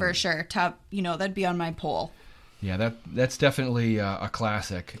movies Hmm. for sure. Top, that'd be on my poll. yeah, that's definitely a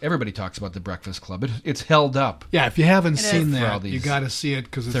classic. Everybody talks about The Breakfast Club. It's held up. Yeah, if you haven't It seen is. For all that, you these got to see it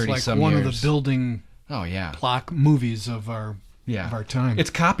because it's 30 like some one of years. the building Oh yeah. block movies of our time. It's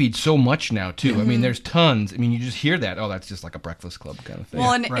copied so much now too. I mean, there's tons. I mean, you just hear that. Oh, that's just like a Breakfast Club kind of thing.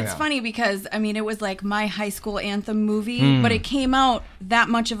 Well, and it's funny because I mean, it was like my high school anthem movie, but it came out that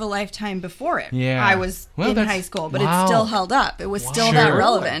much of a lifetime before it. Yeah. I was in high school, but it still held up. It was still Sure. that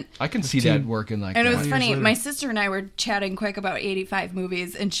relevant. I can see that working like And that. it was funny. My sister and I were chatting quick about 85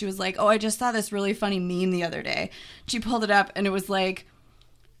 movies, and she was like, "Oh, I just saw this really funny meme the other day." She pulled it up, and it was like,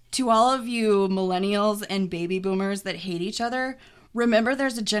 "To all of you millennials and baby boomers that hate each other, remember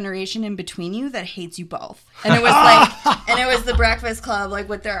there's a generation in between you that hates you both." And it was like, and it was the Breakfast Club, like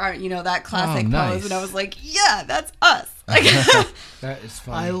with their, that classic nice. pose. And I was like, yeah, that's us. Like, That is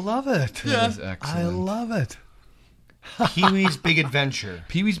funny. I love it. That is excellent. I love it. Pee-wee's Big Adventure.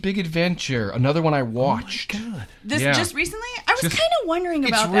 Pee-wee's Big Adventure, another one I watched. Oh my God. this Yeah. just recently, I was Just- kind of wondering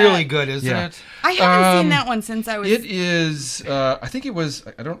It's about really that. good, isn't Yeah. it? I haven't seen that one since I was. It is. I think it was.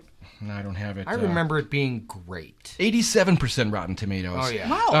 I don't have it. I remember it being great. 87% Rotten Tomatoes. Oh, yeah.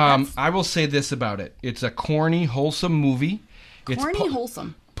 Wow. that's I will say this about it: it's a corny, wholesome movie. corny,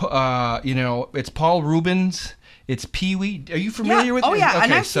 wholesome. It's Paul Rubens. It's Pee-wee. Are you familiar with? Oh yeah,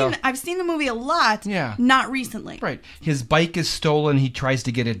 and Okay, I've seen the movie a lot. Yeah. Not recently. Right. His bike is stolen. He tries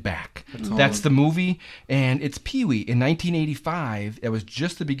to get it back. That's the movie. And it's Pee-wee. In 1985, it was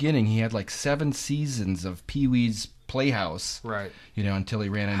just the beginning. He had like 7 seasons of Pee-wee's Playhouse. Right. Until he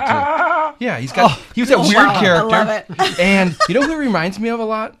ran into... Yeah, he was that weird wow. character. I love it. And you know who he reminds me of a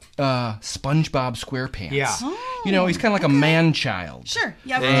lot? SpongeBob SquarePants. Yeah. He's kind of like a man-child. Sure.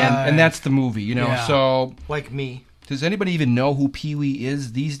 Yeah. And that's the movie, Yeah. So... Like me. Does anybody even know who Pee-wee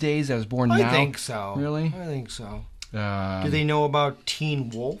is these days? I was born now. I think so. Really? I think so. Do Do they know about Teen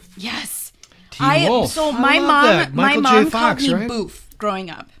Wolf? Yes. Teen Wolf. So I my love mom, that. my Michael J. mom Fox, called me right? Boof growing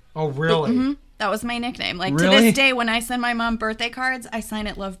up. Oh, really? That was my nickname. Like to Really? this day, when I send my mom birthday cards, I sign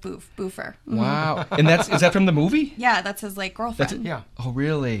it "Love Boof," Boofer. Wow. And is that from the movie? Yeah, that's his like girlfriend. Yeah. Oh,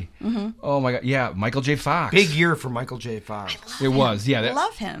 really? Oh my God. Yeah, Michael J. Fox. Big year for Michael J. Fox. It was. Yeah. I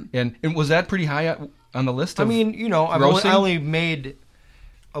love him. And was that pretty high on the list? I Of, mean, I grossing? only made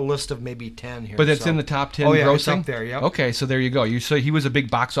a list of maybe 10 here. but it's so. in the top 10 Oh, yeah, grossing. it's up there, yep. Okay, so there you go. So he was a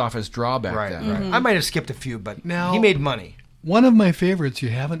big box office draw back Right, then. right. I might have skipped a few, but Now- he made money. One of my favorites you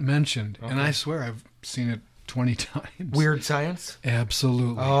haven't mentioned, and I swear I've seen it 20 times. Weird Science?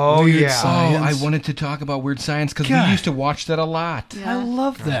 Absolutely. Oh, Weird yeah. Science. Oh, I wanted to talk about Weird Science because God. we used to watch that a lot. Yeah. I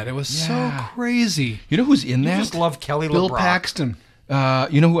love that. It was Yeah. so crazy. You know who's in I that? just love Kelly Bill LeBrock. Paxton.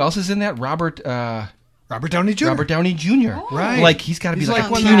 You know who else is in that? Robert Downey Jr. Downey Jr. Right. Like he's got to be He's like, like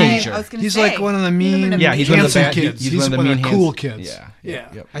a one of the- teenager. I was gonna He's say, like one of the he lived in mean, a Yeah, he's one of the handsome bad kids. He's He's one of the one of mean the cool hands- kids. Yeah. Yeah.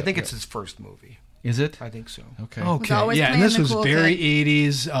 Yep, I think yep, it's his first movie. Is it? I think so. Okay. Okay. always Yeah, and playing this the was cool very kid.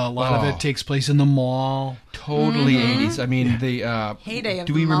 80s. A lot of Oh. it takes place in the mall. Totally 80s. I mean, the Heyday of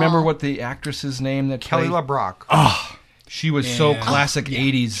do the we remember mall. what the actress's name that Kelly played? LeBrock. She was so Yeah. classic Yeah.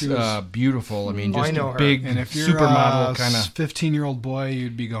 80s, She was- beautiful. I mean, Oh, I just know a her. big And if you're supermodel a kind of. 15-year-old boy,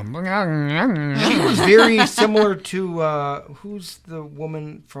 you'd be going. She was very similar to, who's the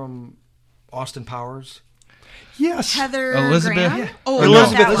woman from Austin Powers? Yes. Heather Elizabeth- Graham? Yeah. Oh,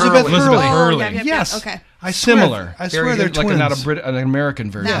 Elizabeth not that one. Hurley. Elizabeth Oh, Hurley. yep, yep, yep. Yes. Okay. I swear, Similar. I swear Very they're good, like twins. not an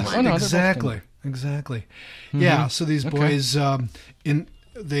American version. That one. Oh, no, they're both Exactly. twins. Exactly. Yeah. So these Okay. boys,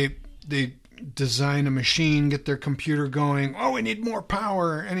 they design a machine, get their computer going. Oh, we need more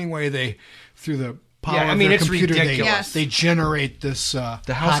power. Anyway, they through the power Yeah, I of mean, their it's computer, ridiculous. Yes. they generate this. The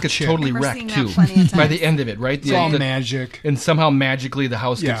house hot gets chick. totally Remember wrecked seeing too that plenty of by times. the end of it, right? It's all magic. And somehow magically the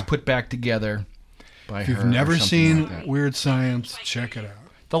house gets Yeah. put back together by If her. you've or never something seen like that. Weird Science, check it out.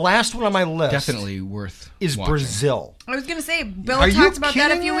 The last one on my list Definitely worth is watching. Brazil. I was going to say, Bill Are you talked about that a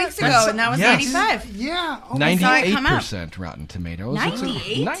kidding few me? weeks ago, and that was Yes. 95. Yeah. Oh, I saw it come out. 98% Rotten Tomatoes.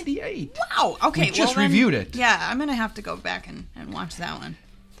 98? 98. Wow. Okay. We just well, then- reviewed it. Yeah, I'm going to have to go back and watch that one.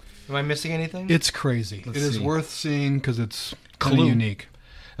 Am I missing anything? It's crazy. Let's It is see. worth seeing because it's kind Clue. of unique.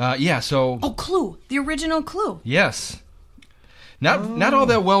 So Oh, Clue. The original Clue. yes. Not all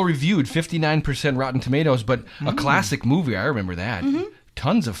that well reviewed, 59% Rotten Tomatoes, but a classic movie. I remember that.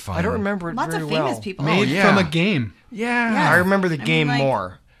 Tons of fun. I don't remember it Lots very of famous well. people. Made yeah. from a game. Yeah. Yeah. I remember the I mean, game like-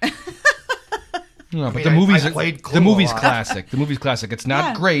 more. No, but mean, the I movie's played Clue the a movie's lot. classic. The movie's classic. It's not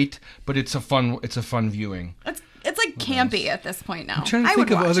Yeah. great, but it's a fun viewing. It's like campy at this point now. I'm trying to I think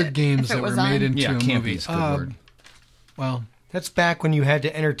would of watch other it games if it that was were made on. into Yeah, a campy movie. is a good word. Well, That's back when you had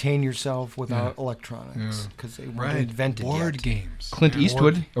to entertain yourself without electronics because they weren't right. invented Board yet. games. Clint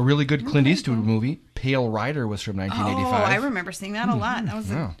Eastwood, a really good Clint Eastwood movie. Pale Rider was from Oh, 1985. I remember seeing that a lot. That was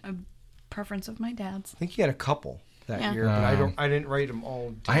Yeah. a preference of my dad's. I think you had a couple that Yeah. year, but I didn't write them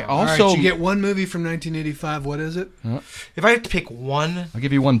all down. I All right, also you get one movie from 1985. What is it? If I had to pick one, I'll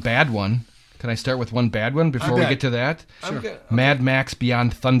give you one bad one. Can I start with one bad one before we bet. get to that? Sure. Mad Max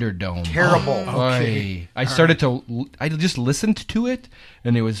Beyond Thunderdome. Terrible. Oy. I started to. I just listened to it,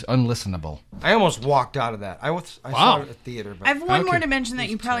 and it was unlistenable. I almost walked out of that. I saw it at the theater. But I have one more Okay. to mention that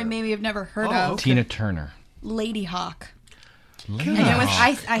you probably maybe have never heard of. Tina Turner. Lady Hawk. Lady And it was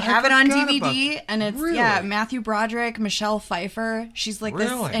Hawk. I have it on forgot DVD, about- and it's Really? Matthew Broderick, Michelle Pfeiffer. She's like Really?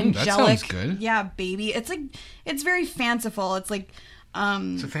 this Ooh, that angelic, sounds good. baby. It's very fanciful. It's like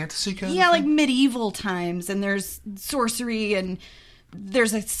It's a fantasy kind yeah, of like thing? medieval times, and there's sorcery, and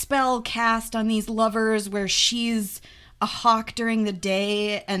there's a spell cast on these lovers where she's a hawk during the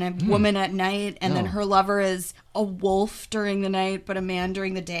day and a woman at night, and then her lover is a wolf during the night but a man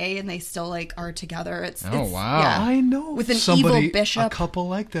during the day, and they still like are together. It's Oh, wow. yeah. I know With an somebody, evil bishop. a couple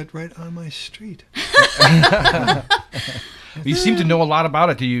like that right on my street. You seem to know a lot about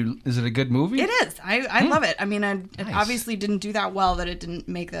it. Is it a good movie? It is. I love it. I mean, it obviously didn't do that well that it didn't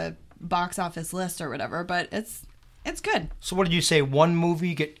make the box office list or whatever, but it's good. So what did you say? One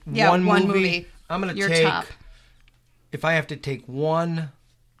movie? Get Yeah, one one movie? movie. I'm going to Your take... top. If I have to take one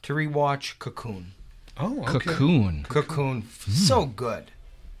to rewatch, Cocoon. Oh, okay. Cocoon. Cocoon. So good.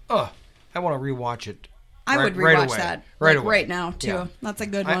 I want to rewatch it. I would right rewatch away. that Right like, away. right now too. Yeah. That's a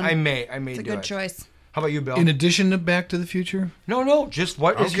good one. I may It's a do good it. choice. How about you, Bill? In addition to Back to the Future? No. Just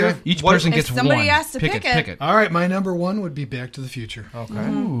what is Okay. your... Each what- person If gets somebody one. has to pick it. Pick it. All right, my number one would be Back to the Future. Okay.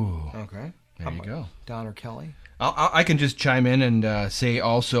 Ooh. Okay. There you go. Don or Kelly? I can just chime in and say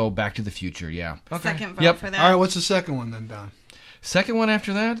also Back to the Future. Yeah. Second vote Yep. for that. All right, what's the second one then, Don? Second one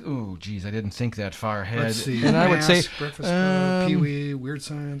after that? Oh, geez, I didn't think that far ahead. Let's see. And I would say, Breakfast Club, Pee-wee, Weird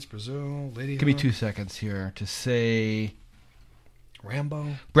Science, Brazil, Lady give me Hawk, 2 seconds here to say Rambo.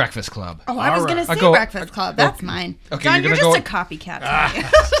 Breakfast Club. Oh, I was All going right. to I'll say go- Breakfast Club. That's mine. Okay, John, you're you're gonna just go- a copycat.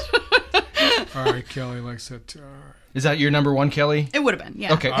 To me. All right, Kelly likes that too. All right. Is that your number one, Kelly? It would have been,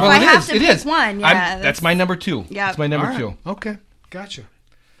 yeah. Okay. If Well, I it have is. to It pick is. one, yeah. That's my number two. Yeah. That's my number All right. two. Okay, gotcha.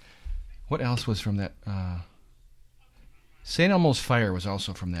 What else was from that? St. Elmo's Fire was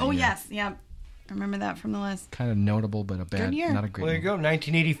also from that Oh, year. yes. Yeah. I remember that from the list. Kind of notable, but Good year. not a great Well, there you movie. go.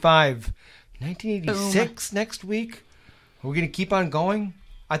 1985. 1986 next week. Are we going to keep on going?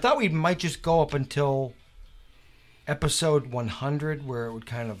 I thought we might just go up until episode 100, where it would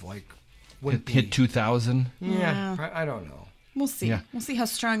kind of like wouldn't be. Hit 2000. Yeah, I don't know. We'll see. Yeah. We'll see how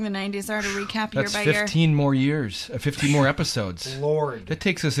strong the 90s are to recap That's year by year. 15 more years, 15 more episodes. Lord, That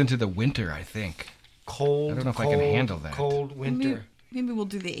takes us into the winter, I think. cold. I don't know if I cold, can handle that. Cold winter. Maybe we'll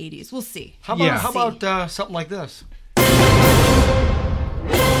do the 80s. We'll see. How about Yeah. how about something like this?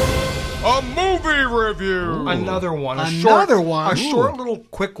 A movie review. Another one. Another one. A short little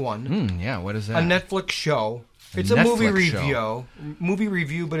quick one. Yeah, what is A that? Netflix show. It's a Netflix movie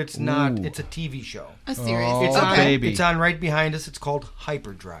review, but it's not. Ooh. It's a TV show. A series. Oh, It's okay. on. baby. It's on right behind us. It's called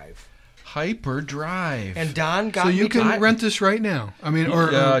Hyperdrive. Hyperdrive. And Don got So you me can to- rent this right now. I mean,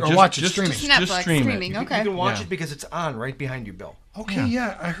 or just- watch it just- streaming. just- Netflix stream it. streaming. You Okay. can watch Yeah. it because it's on right behind you, Bill. Okay,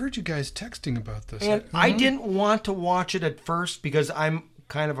 yeah, I heard you guys texting about this. And I didn't want to watch it at first because I'm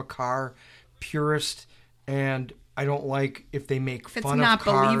kind of a car purist, and I don't like if they make If it's fun not of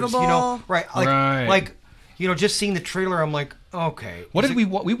cars. believable. You know, right? Right. Like, you know, just seeing the trailer, I'm like, okay. What did we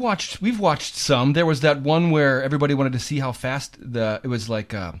watched? We've watched some. There was that one where everybody wanted to see how fast it was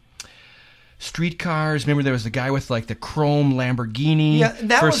like street cars. Remember, there was the guy with like the chrome Lamborghini Yeah,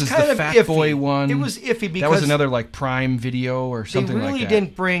 that was versus kind the of Fat iffy. Boy one. It was iffy that was because another like Prime Video or They something really like that.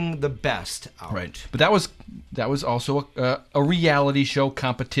 didn't bring the best out. Right, but that was also a reality show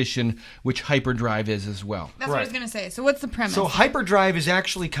competition, which Hyperdrive is as well. That's what I was Right. going to say. So what's the premise? So Hyperdrive is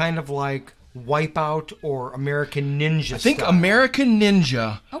actually kind of like Wipeout or American Ninja. I think style. American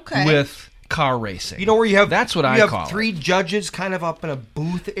Ninja Okay. with car racing. You know where you have that's what you I have call three it. judges kind of up in a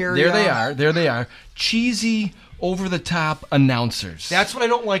booth area. There they are. Cheesy, over the top announcers. That's what I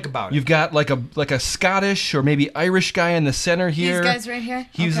don't like about it. You've got like a Scottish or maybe Irish guy in the center here. These guys right here?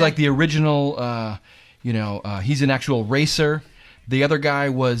 He was Okay. like the original. He's an actual racer. The other guy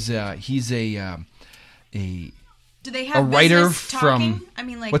was he's a do they have a writer business talking? from- I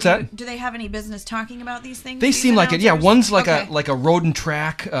mean, like, What's do, that? do they have any business talking about these things? They these seem like it. Yeah, announcers? one's like Okay. a road and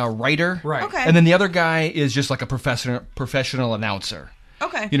track writer, Right. Okay. and then the other guy is just like a professional announcer.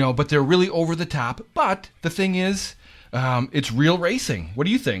 Okay. You know, but they're really over the top. But the thing is, it's real racing. What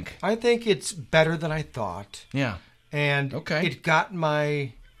do you think? I think it's better than I thought, Yeah. and Okay. it got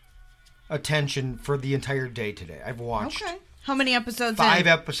my attention for the entire day today. I've watched Okay. How many episodes? 5 in?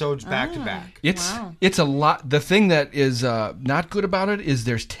 episodes back to back. Wow. It's a lot. The thing that is not good about it is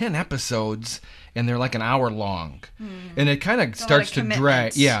there's 10 episodes and they're like an hour long, and it kind of starts to drag.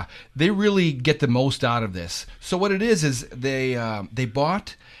 commitment. Yeah, they really get the most out of this. So what it is they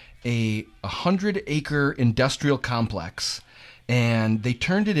bought a 100-acre industrial complex, and they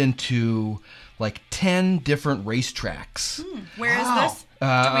turned it into like 10 different racetracks. Where is this? Do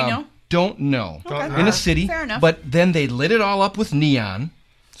we know? Don't know. Okay. In a city. Fair enough. But then they lit it all up with neon.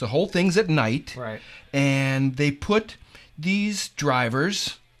 So the whole thing's at night. Right. And they put these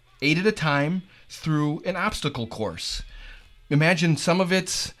drivers, 8 at a time, through an obstacle course. Imagine some of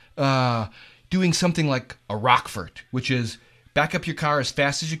it's doing something like a Rockford, which is back up your car as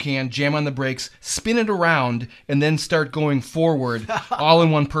fast as you can, jam on the brakes, spin it around, and then start going forward all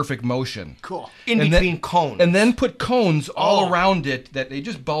in one perfect motion. Cool. And Between cones. And then put cones all around it that they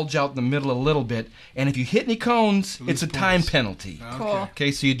just bulge out in the middle a little bit. And if you hit any cones, it's a time penalty. Cool.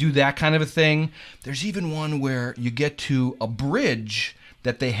 Okay, so you do that kind of a thing. There's even one where you get to a bridge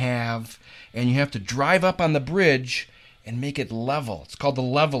that they have, and you have to drive up on the bridge and make it level. It's called the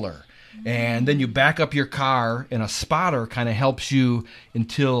leveler. And then you back up your car, and a spotter kind of helps you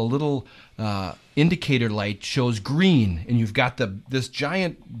until a little indicator light shows green, and you've got this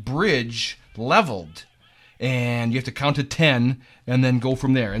giant bridge leveled, and you have to count to 10 and then go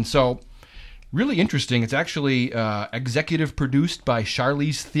from there. And so, really interesting. It's actually executive produced by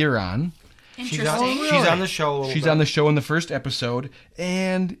Charlize Theron. She's on the show a little She's bit. on the show in the first episode,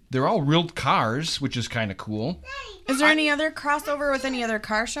 and they're all real cars, which is kind of cool. Is there any other crossover with any other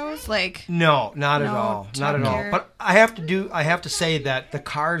car shows? Like No, not at No, all. Top Not at all. Gear. But I have to say that the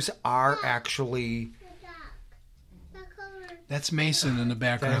cars are actually. That's Mason in the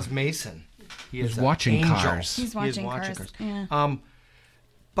background. That's Mason. He's an watching angel. cars. He's He is watching cars. Yeah.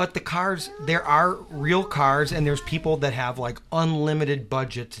 But the cars, there are real cars, and there's people that have like unlimited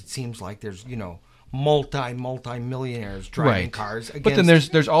budgets. It seems like there's multi-millionaires driving cars. But then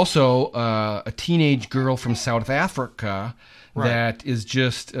there's also a teenage girl from South Africa that is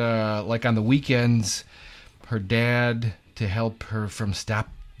just like on the weekends, her dad, to help her from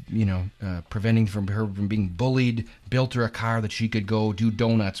preventing her from being bullied, built her a car that she could go do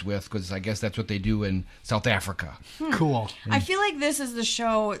donuts with, because I guess that's what they do in South Africa. Cool. I feel like this is the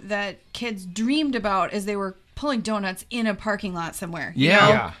show that kids dreamed about as they were pulling donuts in a parking lot somewhere. You Yeah. know?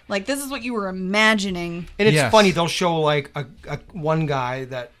 Yeah. Like this is what you were imagining. And it's Yes. funny, they'll show like a one guy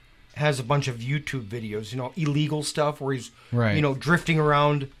that has a bunch of YouTube videos, illegal stuff where he's, drifting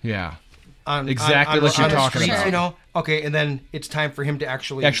around Yeah. on Exactly what you're the talking streets, about. Okay, and then it's time for him to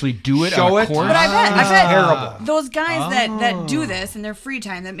actually do it show on a it. course? But I bet terrible. those guys that do this in their free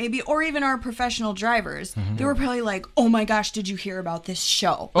time, that maybe, or even our professional drivers, they were probably like, "Oh my gosh, did you hear about this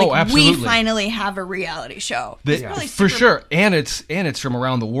show? Oh, Like, absolutely. We finally have a reality show." It's probably For super- sure, and it's from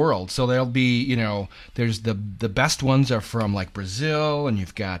around the world. So there'll be there's the best ones are from like Brazil, and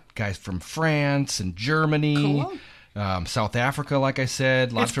you've got guys from France and Germany, Cool. South Africa, like I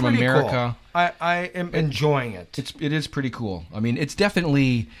said, lots It's from pretty America. cool. I am enjoying it. It is pretty cool. I mean, it's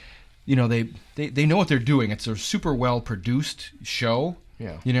definitely they know what they're doing. It's a super well produced show.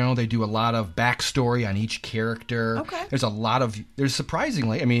 Yeah. They do a lot of backstory on each character. Okay. There's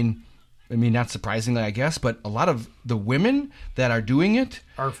surprisingly, I mean, not surprisingly, I guess, but a lot of the women that are doing it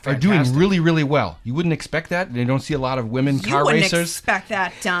Are doing fantastic. really, really well. You wouldn't expect that. You don't see a lot of women You car wouldn't racers. expect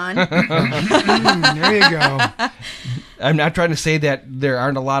that, Don. There you go. I'm not trying to say that there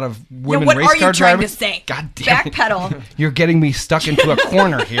aren't a lot of women what race are you car trying drivers. to say? God damn it. Backpedal. You're getting me stuck into a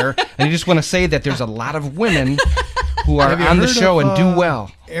corner here, and I just want to say that there's a lot of women who are Have you on the heard show of, and do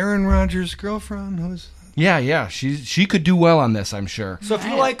well. Aaron Rodgers' girlfriend, who's Yeah, she could do well on this, I'm sure. So if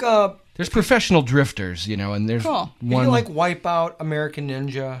you like There's professional drifters, and there's Cool. if one you like Wipeout, American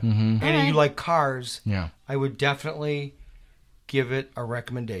Ninja, and you like cars, Yeah. I would definitely give it a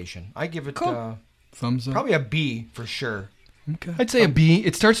recommendation. I give it Cool. thumbs up. probably a B for sure. Okay. I'd say a B.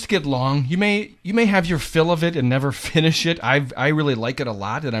 It starts to get long. You may have your fill of it and never finish it. I really like it a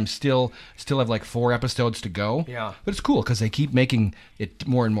lot, and I'm still have like 4 episodes to go. Yeah. But it's cool because they keep making it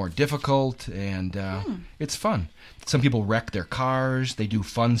more and more difficult, and it's fun. Some people wreck their cars. They do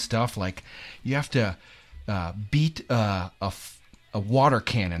fun stuff like you have to beat a water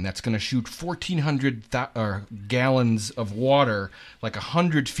cannon that's going to shoot 1,400 gallons of water like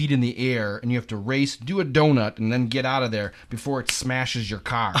 100 feet in the air, and you have to race, do a donut, and then get out of there before it smashes your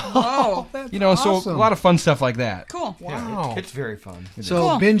car. Oh, So awesome. a lot of fun stuff like that. cool. Yeah, it's very fun. So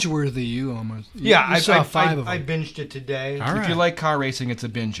Cool. binge-worthy, you almost. Yeah, you saw 5 of I them. binged it today. All If you right. like car racing, it's a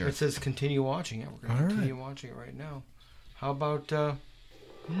binger. It says continue watching it. We're going All to right. continue watching it right now. How about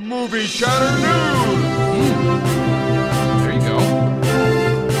Movie Chatter News. There you go.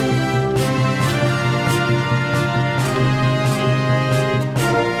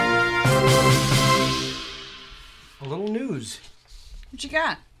 a little news? What you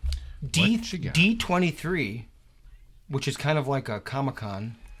got? What you got? D23, which is kind of like a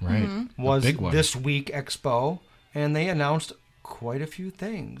Comic-Con, Right. was A big one. this week Expo, and they announced quite a few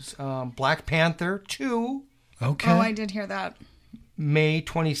things. Black Panther 2, Okay. Oh, I did hear that. May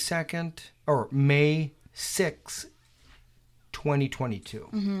 22nd, or May 6th,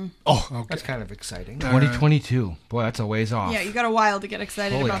 2022. Oh, okay. That's kind of exciting. 2022. Boy, that's a ways off. Yeah, you got a while to get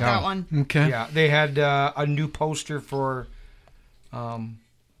excited Holy about cow. that one. Okay. Yeah, they had a new poster for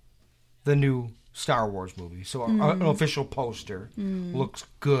the new Star Wars movie. So an official poster. Looks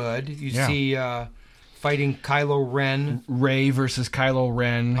good. You Yeah. see fighting Kylo Ren Rey versus Kylo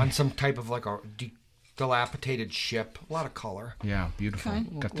Ren. on some type of like a dilapidated ship. A lot of color. Yeah, beautiful. Okay.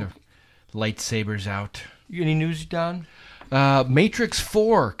 Got their lightsabers out. Any news, Don? Matrix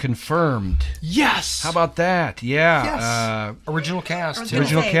 4 confirmed. Yes. How about that? Yeah. Yes. Original cast. I was too. gonna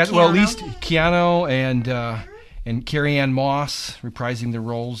Original say cast. Well, at Keanu. least Keanu and Carrie-Ann Moss reprising their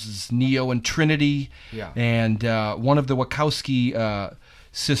roles as Neo and Trinity. Yeah. And one of the Wachowski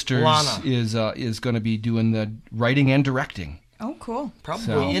sisters Lana. is going to be doing the writing and directing. Oh, cool. Probably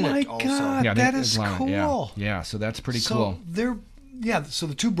So- in Oh my it also. God. Yeah, that it's is Lana, cool. Yeah. Yeah, so that's pretty So cool. they're so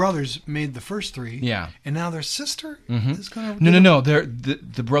the two brothers made the first three. Yeah. And now their sister is going to No. They're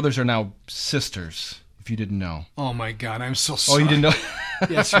the brothers are now sisters. If you didn't know. Oh my God, I'm so Oh, sorry. you didn't know.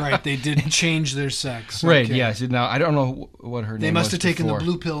 That's right. They did change their sex. Right. Okay. Yes. Now I don't know what her name. They must was have taken before. the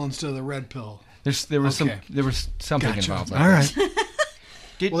blue pill instead of the red pill. There was Okay. something Gotcha. involved. All right.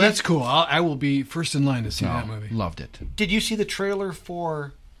 Did, Well, that's cool. I will be first in line to see that movie. Loved it. Did you see the trailer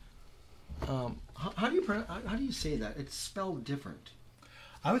for? How do you say that? It's spelled different.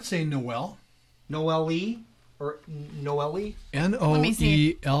 I would say Noelle. Noelle or Noelle?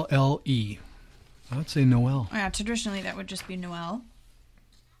 Noelle. I would say Noelle. Oh, yeah, traditionally that would just be Noel.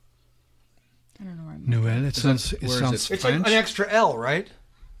 I don't know where I'm Noelle. It sounds. It where is sounds it? It's like French. an extra L, right?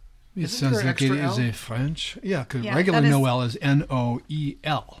 It Isn't sounds there an like it extra is L? a French. Yeah, because Yeah, regular that is- Noelle is Noel.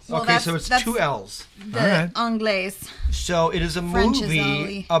 Well, Okay, so it's that's two L's. the All right. Anglais. So it is a French is movie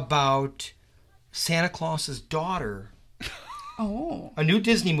Ollie. about Santa Claus's daughter. Oh. A new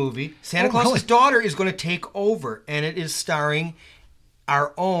Disney movie. Santa Oh, Claus's really? daughter is going to take over, and it is starring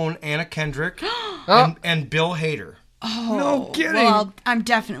our own Anna Kendrick and Bill Hader. Oh, No kidding. Well, I'm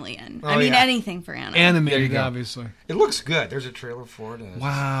definitely in. I mean, yeah. anything for Anna. There you Animated, go. obviously. It looks good. There's a trailer for it. And it's-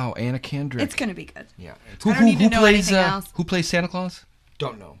 Wow, Anna Kendrick. It's going to be good. Yeah. It's, I don't need to know anything else. Who plays Santa Claus?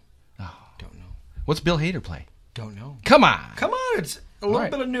 don't know. Oh. Don't know. What's Bill Hader play? Don't know. Come on. Come on, it's a little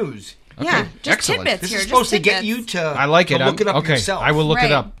right. bit of news. Yeah, just excellent. tidbits This here. is supposed to just get you tidbits. to, I like it. to look it up okay, yourself. I will look Right.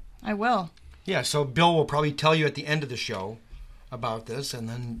 it up. I will. Yeah, so Bill will probably tell you at the end of the show about this, and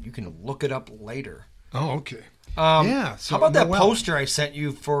then you can look it up later. Oh, okay. Yeah. so How about that Noelle. poster I sent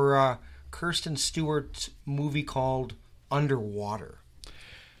you for Kirsten Stewart's movie called Underwater?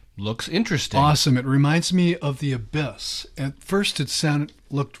 Looks interesting. Awesome. It reminds me of The Abyss. At first, it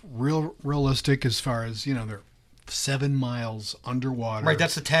looked realistic as far as, they're 7 miles underwater. Right,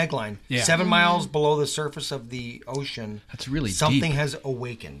 that's the tagline. Yeah. 7 miles below the surface of the ocean. That's really something deep. has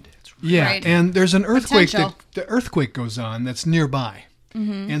awakened. Yeah, Right. and there's an earthquake. Potential. The earthquake goes on that's nearby.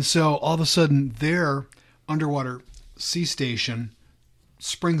 And so all of a sudden, their underwater sea station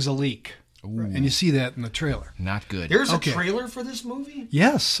springs a leak. And you see that in the trailer. Not good. There's Okay. a trailer for this movie?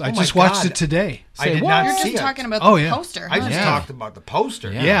 Yes, I Oh my just watched God. it today. I did what? not You're see just it. talking about Oh, the yeah. poster. I just huh? talked about the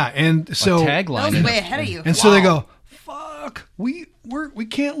poster. Yeah, and so tagline. That was way ahead of you. And so they Wow. go, "Fuck, we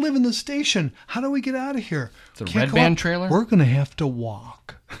can't live in the station. How do we get out of here?" It's a Can't Red go Band out. trailer? We're going to have to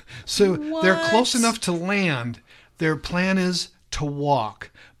walk. So they're What? close enough to land. Their plan is to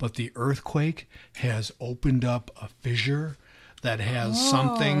walk, but the earthquake has opened up a fissure that has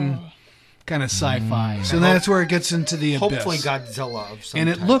something kind of sci-fi. So that's where it gets into the abyss. Hopefully Godzilla of some And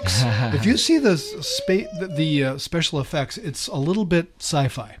it type. looks, if you see the special effects, it's a little bit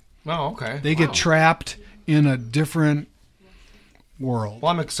sci-fi. Oh, okay. They get Wow. trapped in a different world.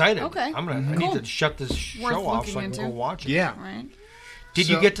 Well, I'm excited. Okay. I need Cool. to shut this Worth show off so looking I can go into. watch it. Yeah. All right. Did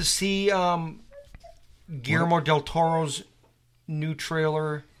So- you get to see Guillermo del Toro's new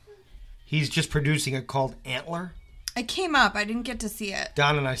trailer? He's just producing it called Antler. It came up. I didn't get to see it.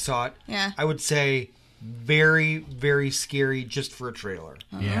 Don and I saw it. Yeah. I would say very, very scary just for a trailer.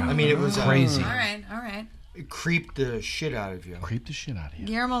 Yeah. I mean, it was Crazy. All right. All right. It creeped the shit out of you. Creep the shit out of you.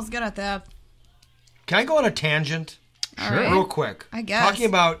 Guillermo's good at that. Can I go on a tangent? All right. Real quick. I guess. Talking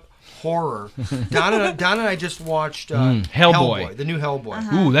about horror. Don and I just watched Hellboy. the new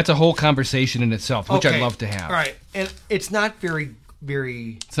Hellboy. Ooh, that's a whole conversation in itself, which I'd Okay. love to have. All right. And it's not very,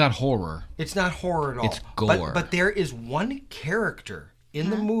 very... It's not horror. It's not horror at all. It's gore. But there is one character in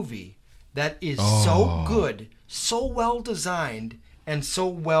the movie that is so good, so well designed, and so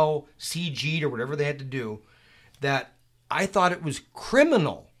well CG'd or whatever they had to do, that I thought it was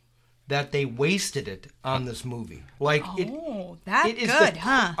criminal that they wasted it on this movie. Like that's it is good,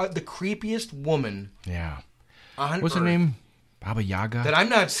 the creepiest woman. Yeah. On What's her Earth name? Baba Yaga? That I'm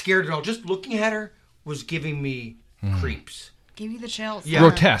not scared at all. Just looking at her was giving me creeps. Give you the chills. Yeah.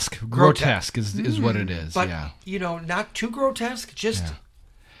 Grotesque is what it is. But, yeah. Not too grotesque. Just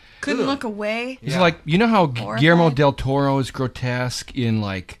couldn't look away. It's like, you know how Guillermo del Toro is grotesque in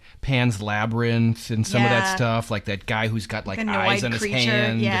like Pan's Labyrinth and some of that stuff, like that guy who's got like eyes on his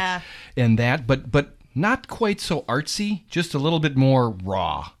hand, and that, but not quite so artsy, just a little bit more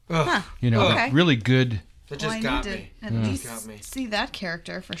raw. Really good. That just got me. At least see that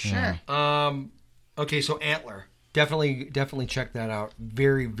character for sure. Okay, so Antler, definitely check that out.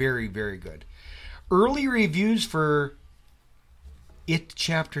 Very, very, very good. Early reviews for It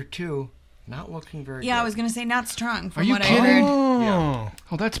Chapter 2. Not looking very good. Yeah, I was going to say not strong from Are you what kidding? I heard.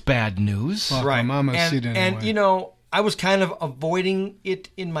 Oh, that's bad news. Fuck, Right. I'm gonna see it anyway. And, I was kind of avoiding it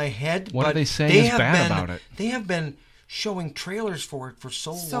in my head. What but are they saying is bad about it? They have been showing trailers for it for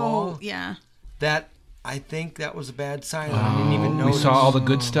so long. So, yeah. That I think that was a bad sign. I didn't even know. We saw all the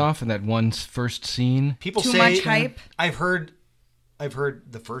good stuff in that one first scene. People Too say much hype. I've heard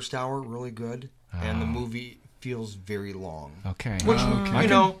the first hour really good, and the movie feels very long. Okay. Which all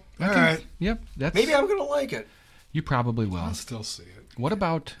right. Yep. maybe I'm gonna like it. You probably will. I'll still see it. What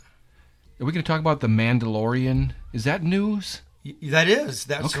about? Are we going to talk about The Mandalorian? Is that news?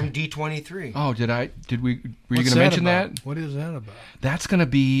 That's from D23. Oh, were you going What's to mention about? that? What is that about? That's going to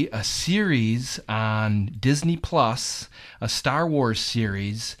be a series on Disney Plus, a Star Wars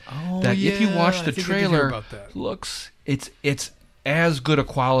series. Oh, that if you watch I the think I did hear trailer, about that. it's as good a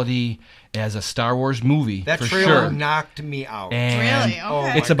quality as a Star Wars movie. That for trailer sure. knocked me out. And Really?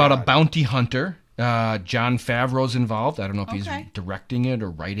 Okay. it's about a bounty hunter. Jon Favreau's involved. I don't know if he's Okay. directing it or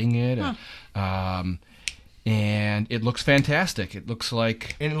writing it. And it looks fantastic. It looks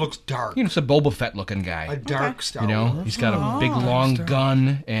like, And it looks dark. it's a Boba Fett looking guy. A dark Star Wars. He's got a big long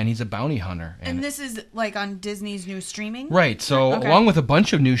gun and he's a bounty hunter. And this is like on Disney's new streaming? Right. So Okay. along with a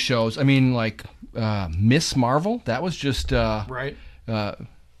bunch of new shows, I mean, like Miss Marvel, that was just Right.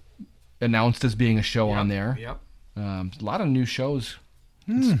 announced as being a show on there. Yep. A lot of new shows.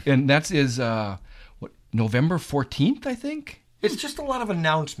 And that's November 14th, I think? It's just a lot of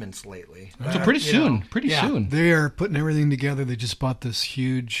announcements lately. So pretty soon. Soon. They are putting everything together. They just bought this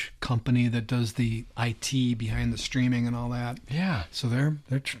huge company that does the IT behind the streaming and all that. Yeah. So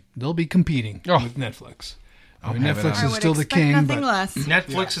they'll be competing with Netflix. I mean, have it Netflix on. I is would still the expect king, nothing but less.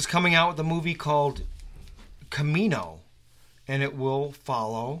 Netflix is coming out with a movie called Camino, and it will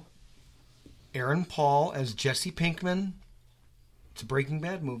follow Aaron Paul as Jesse Pinkman. It's a Breaking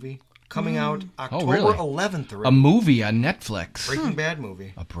Bad movie coming out October really? 11th. A movie on Netflix. Breaking Bad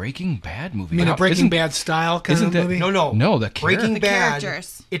movie. A Breaking Bad movie. you mean a Now, Breaking isn't- Bad style kind isn't of that- movie? No. the Breaking The Bad.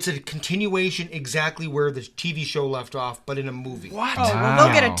 characters. It's a continuation exactly where the TV show left off, but in a movie. What? Oh, well,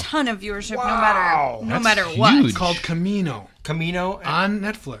 they'll get a ton of viewership no That's matter what. huge. It's called Camino Camino. on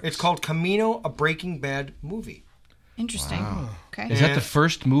Netflix. It's called Camino, a Breaking Bad movie. Interesting. Okay. Is that the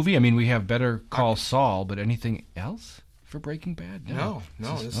first movie? I mean, we have Better Call Saul, but anything else for Breaking Bad? No,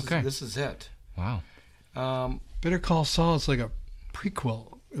 this is it. Wow. Better Call Saul. It's like a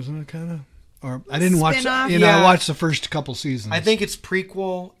prequel, isn't it? Kind of. Or I didn't watch. Spin-off? I watched the first couple seasons. I think it's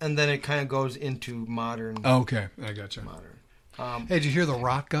prequel, and then it kind of goes into modern. Oh, okay, I gotcha. Modern. Hey, did you hear The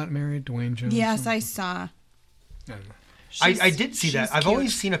Rock got married, Dwayne Johnson? Yes, I saw. I don't know. I did see that. she's I've cute.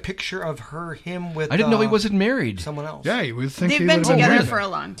 always seen a picture of him with. I didn't know he wasn't married. someone else. Yeah, you would think They've he been would have together married. for a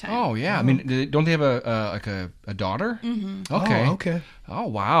long time. Oh, yeah. I mean, don't they have a daughter? Mm-hmm. Okay. Oh, okay. Oh,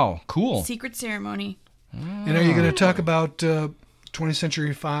 wow. Cool. Secret ceremony. And are you going to talk about 20th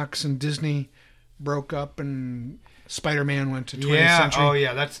Century Fox and Disney broke up and Spider-Man went to 20th Century? Oh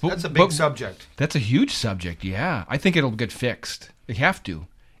yeah, that's a big but- subject. That's a huge subject, yeah. I think it'll get fixed. They have to.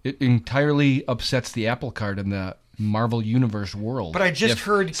 It entirely upsets the apple cart in the Marvel Universe world. But I just if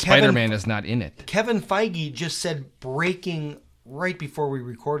heard Spider-Man is not in it. Kevin Feige just said breaking right before we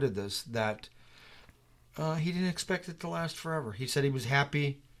recorded this that he didn't expect it to last forever. He said he was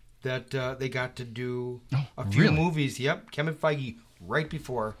happy that they got to do a few really? movies. Yep, Kevin Feige right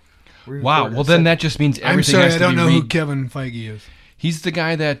before. We Wow. recorded Well, said- then that just means I'm everything sorry, has I to don't be know who read. Kevin Feige is. He's the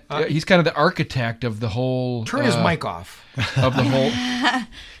guy that he's kind of the architect of the whole. turn his mic off. Of the whole.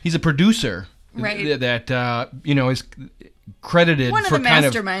 He's a producer, Right. That is credited One of for the kind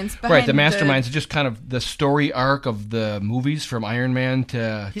of masterminds right. The behind the- masterminds are just kind of the story arc of the movies from Iron Man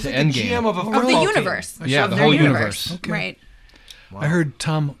to He's like Endgame. the GM of a Of the football team. universe. Yeah, Of the their whole universe. Okay. Right. I heard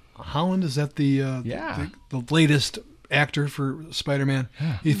Tom Holland, is that the the latest actor for Spider-Man?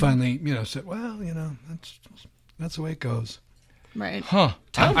 He finally, said, well, that's the way it goes. Right. Huh.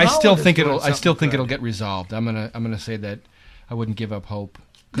 Tom I still Holland is think doing I still something think it'll good. get resolved. I'm gonna say that I wouldn't give up hope.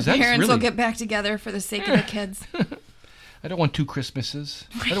 The 'Cause that's parents really, will get back together for the sake of the kids. I don't want 2 Christmases.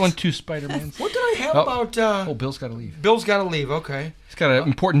 I don't want 2 Spider-Mans. What did I have Oh. about... Oh, Bill's got to leave. Bill's got to leave, okay. He's got an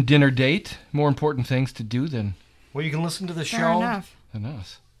important dinner date. More important things to do than Well, you can listen to the Fair show enough.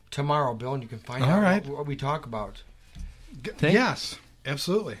 us. tomorrow, Bill, and you can find All out right. what we talk about. Yes,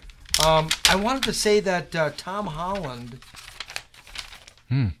 absolutely. I wanted to say that Tom Holland...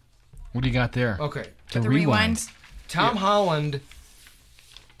 What do you got there? Okay. To The rewind. rewinds. Tom Holland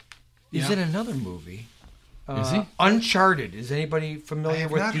is Yeah. in another movie. Is he? Uncharted. Is anybody I familiar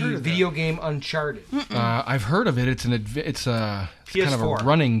have with not heard the of video game Uncharted? I've heard of it. It's kind of a PS4.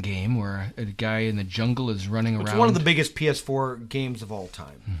 running game where a guy in the jungle is running around. It's one of the biggest PS4 games of all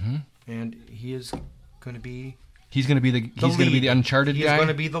time. Mm-hmm. And he is going to be He's going to be the Uncharted He's guy. going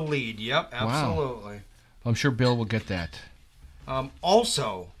to be the lead. Yep, absolutely. I'm sure Bill will get that.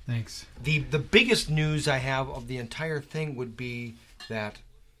 Also, Thanks. the biggest news I have of the entire thing would be that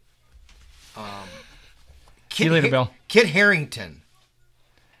See you later, Bill. Kit Harington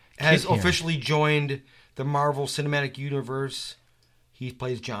has Kit officially joined the Marvel Cinematic Universe. He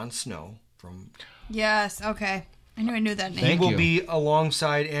plays Jon Snow from. Yes. Okay. I knew that name. Thank He will you. be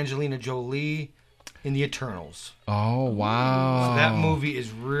alongside Angelina Jolie in the Eternals. Oh, wow. So that movie is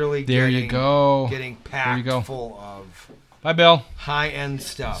really There you go. getting There you packed go. full of Bye, Bill. high-end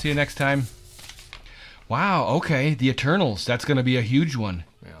stuff. See you next time. Wow, okay. The Eternals. That's going to be a huge one.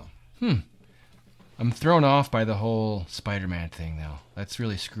 Yeah. I'm thrown off by the whole Spider-Man thing, though. That's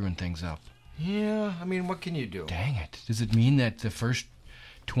really screwing things up. Yeah, I mean, what can you do? Dang it. Does it mean that the first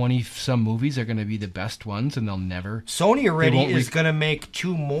 20-some movies are going to be the best ones and they'll never... Sony already won't is going to make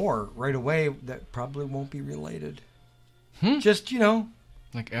 2 more right away that probably won't be related. Just,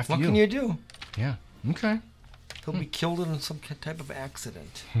 Like, F what you. can you do? Yeah. Okay. He'll be killed in some type of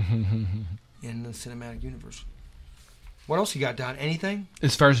accident in the cinematic universe. What else you got, Don? Anything?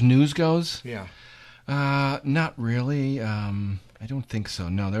 As far as news goes, Yeah. not really. I don't think so.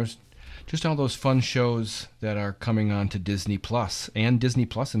 No, there's just all those fun shows that are coming on to Disney Plus and Disney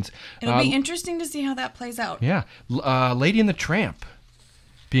Plus. And, It'll be interesting to see how that plays out. yeah, Lady and the Tramp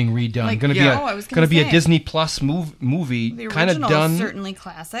being redone. Like, Going to yeah, I was be gonna a say. Disney Plus movie, The kind of original done. is certainly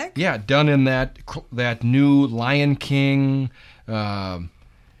classic. Yeah, done in that new Lion King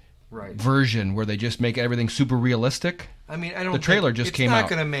Right. version where they just make everything super realistic. I mean, I don't. The trailer think, just came It's out. not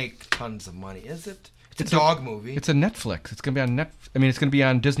going to make tons of money, is it? It's It's a a- dog movie. It's a Netflix. It's going to be on it's going to be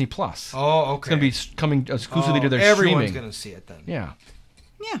on Disney Plus. Oh, okay. It's going to be coming exclusively to their everyone's streaming. going to see it then. Yeah,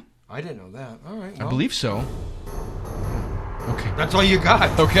 Yeah. I didn't know that. All right. I Well, believe so. Okay. that's all you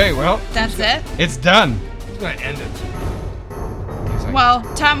got. Okay, well, That's it. it's done. It's going to end it. Well,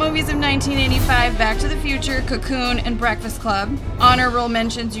 top movies of 1985, Back to the Future, Cocoon, and Breakfast Club. Honorable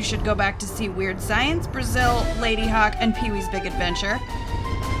mentions, you should go back to see Weird Science, Brazil, Lady Hawk, and Pee-wee's Big Adventure.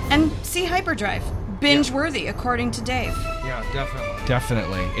 And see Hyperdrive. Binge-worthy, according to Dave. Yeah, definitely.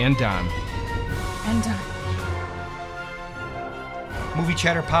 Definitely. And Don. And Movie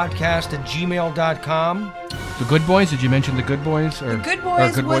Chatter Podcast at gmail.com. The Good Boys, did you mention the Good Boys? Or, The Good or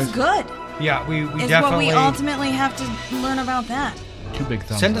Boys was good. Yeah, we Is definitely. what we ultimately have to learn about that. 2 big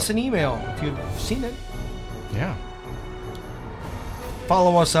thumbs Send up. us an email if you've seen it. Yeah.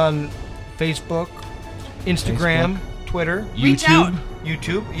 Follow us on Facebook, Instagram, Twitter, Reach YouTube. out.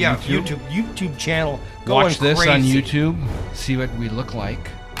 YouTube. Yeah, YouTube. YouTube channel. Going Watch this crazy. on YouTube. See what we look like.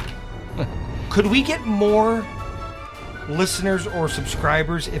 Could we get more listeners or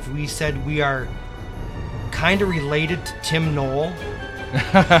subscribers if we said we are kind of related to Tim Knoll,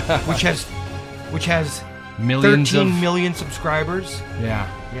 which has Millions 13 of... million subscribers? Yeah.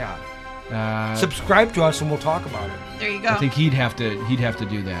 Yeah. Subscribe to us and we'll talk about it. There you go. I think he'd have to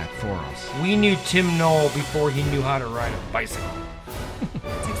do that for us. We knew Tim Knoll before he knew how to ride a bicycle.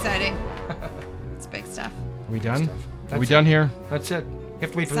 It's exciting. It's big stuff. Are we done? Are That's we it. done here? That's it. You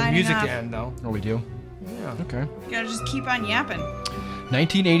have to wait for the Signing music off. to end, though. Oh, we do? Yeah. Okay. You gotta just keep on yapping.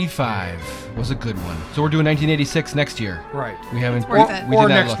 1985 was a good one. So we're doing 1986 next year. Right. We haven't. worth it. We Or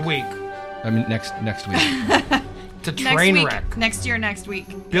did not next look. week. I mean next week. It's a Next train week. wreck. Next year, next week.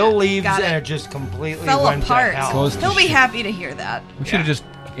 Bill Yeah, leaves got and it. it just completely Fell went apart. to hell. Goes to He'll be shit. happy to hear that. We should have just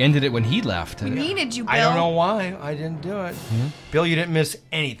ended it when he left. We needed you, Bill. I don't know why I didn't do it. Bill, you didn't miss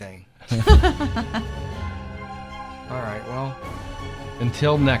anything. All right, well,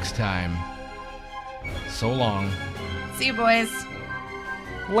 Until next time. So long. See you, boys.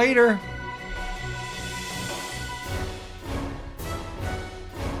 later.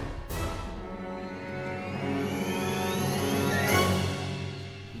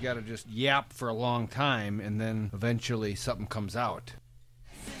 You got to just yap for a long time, and then eventually something comes out.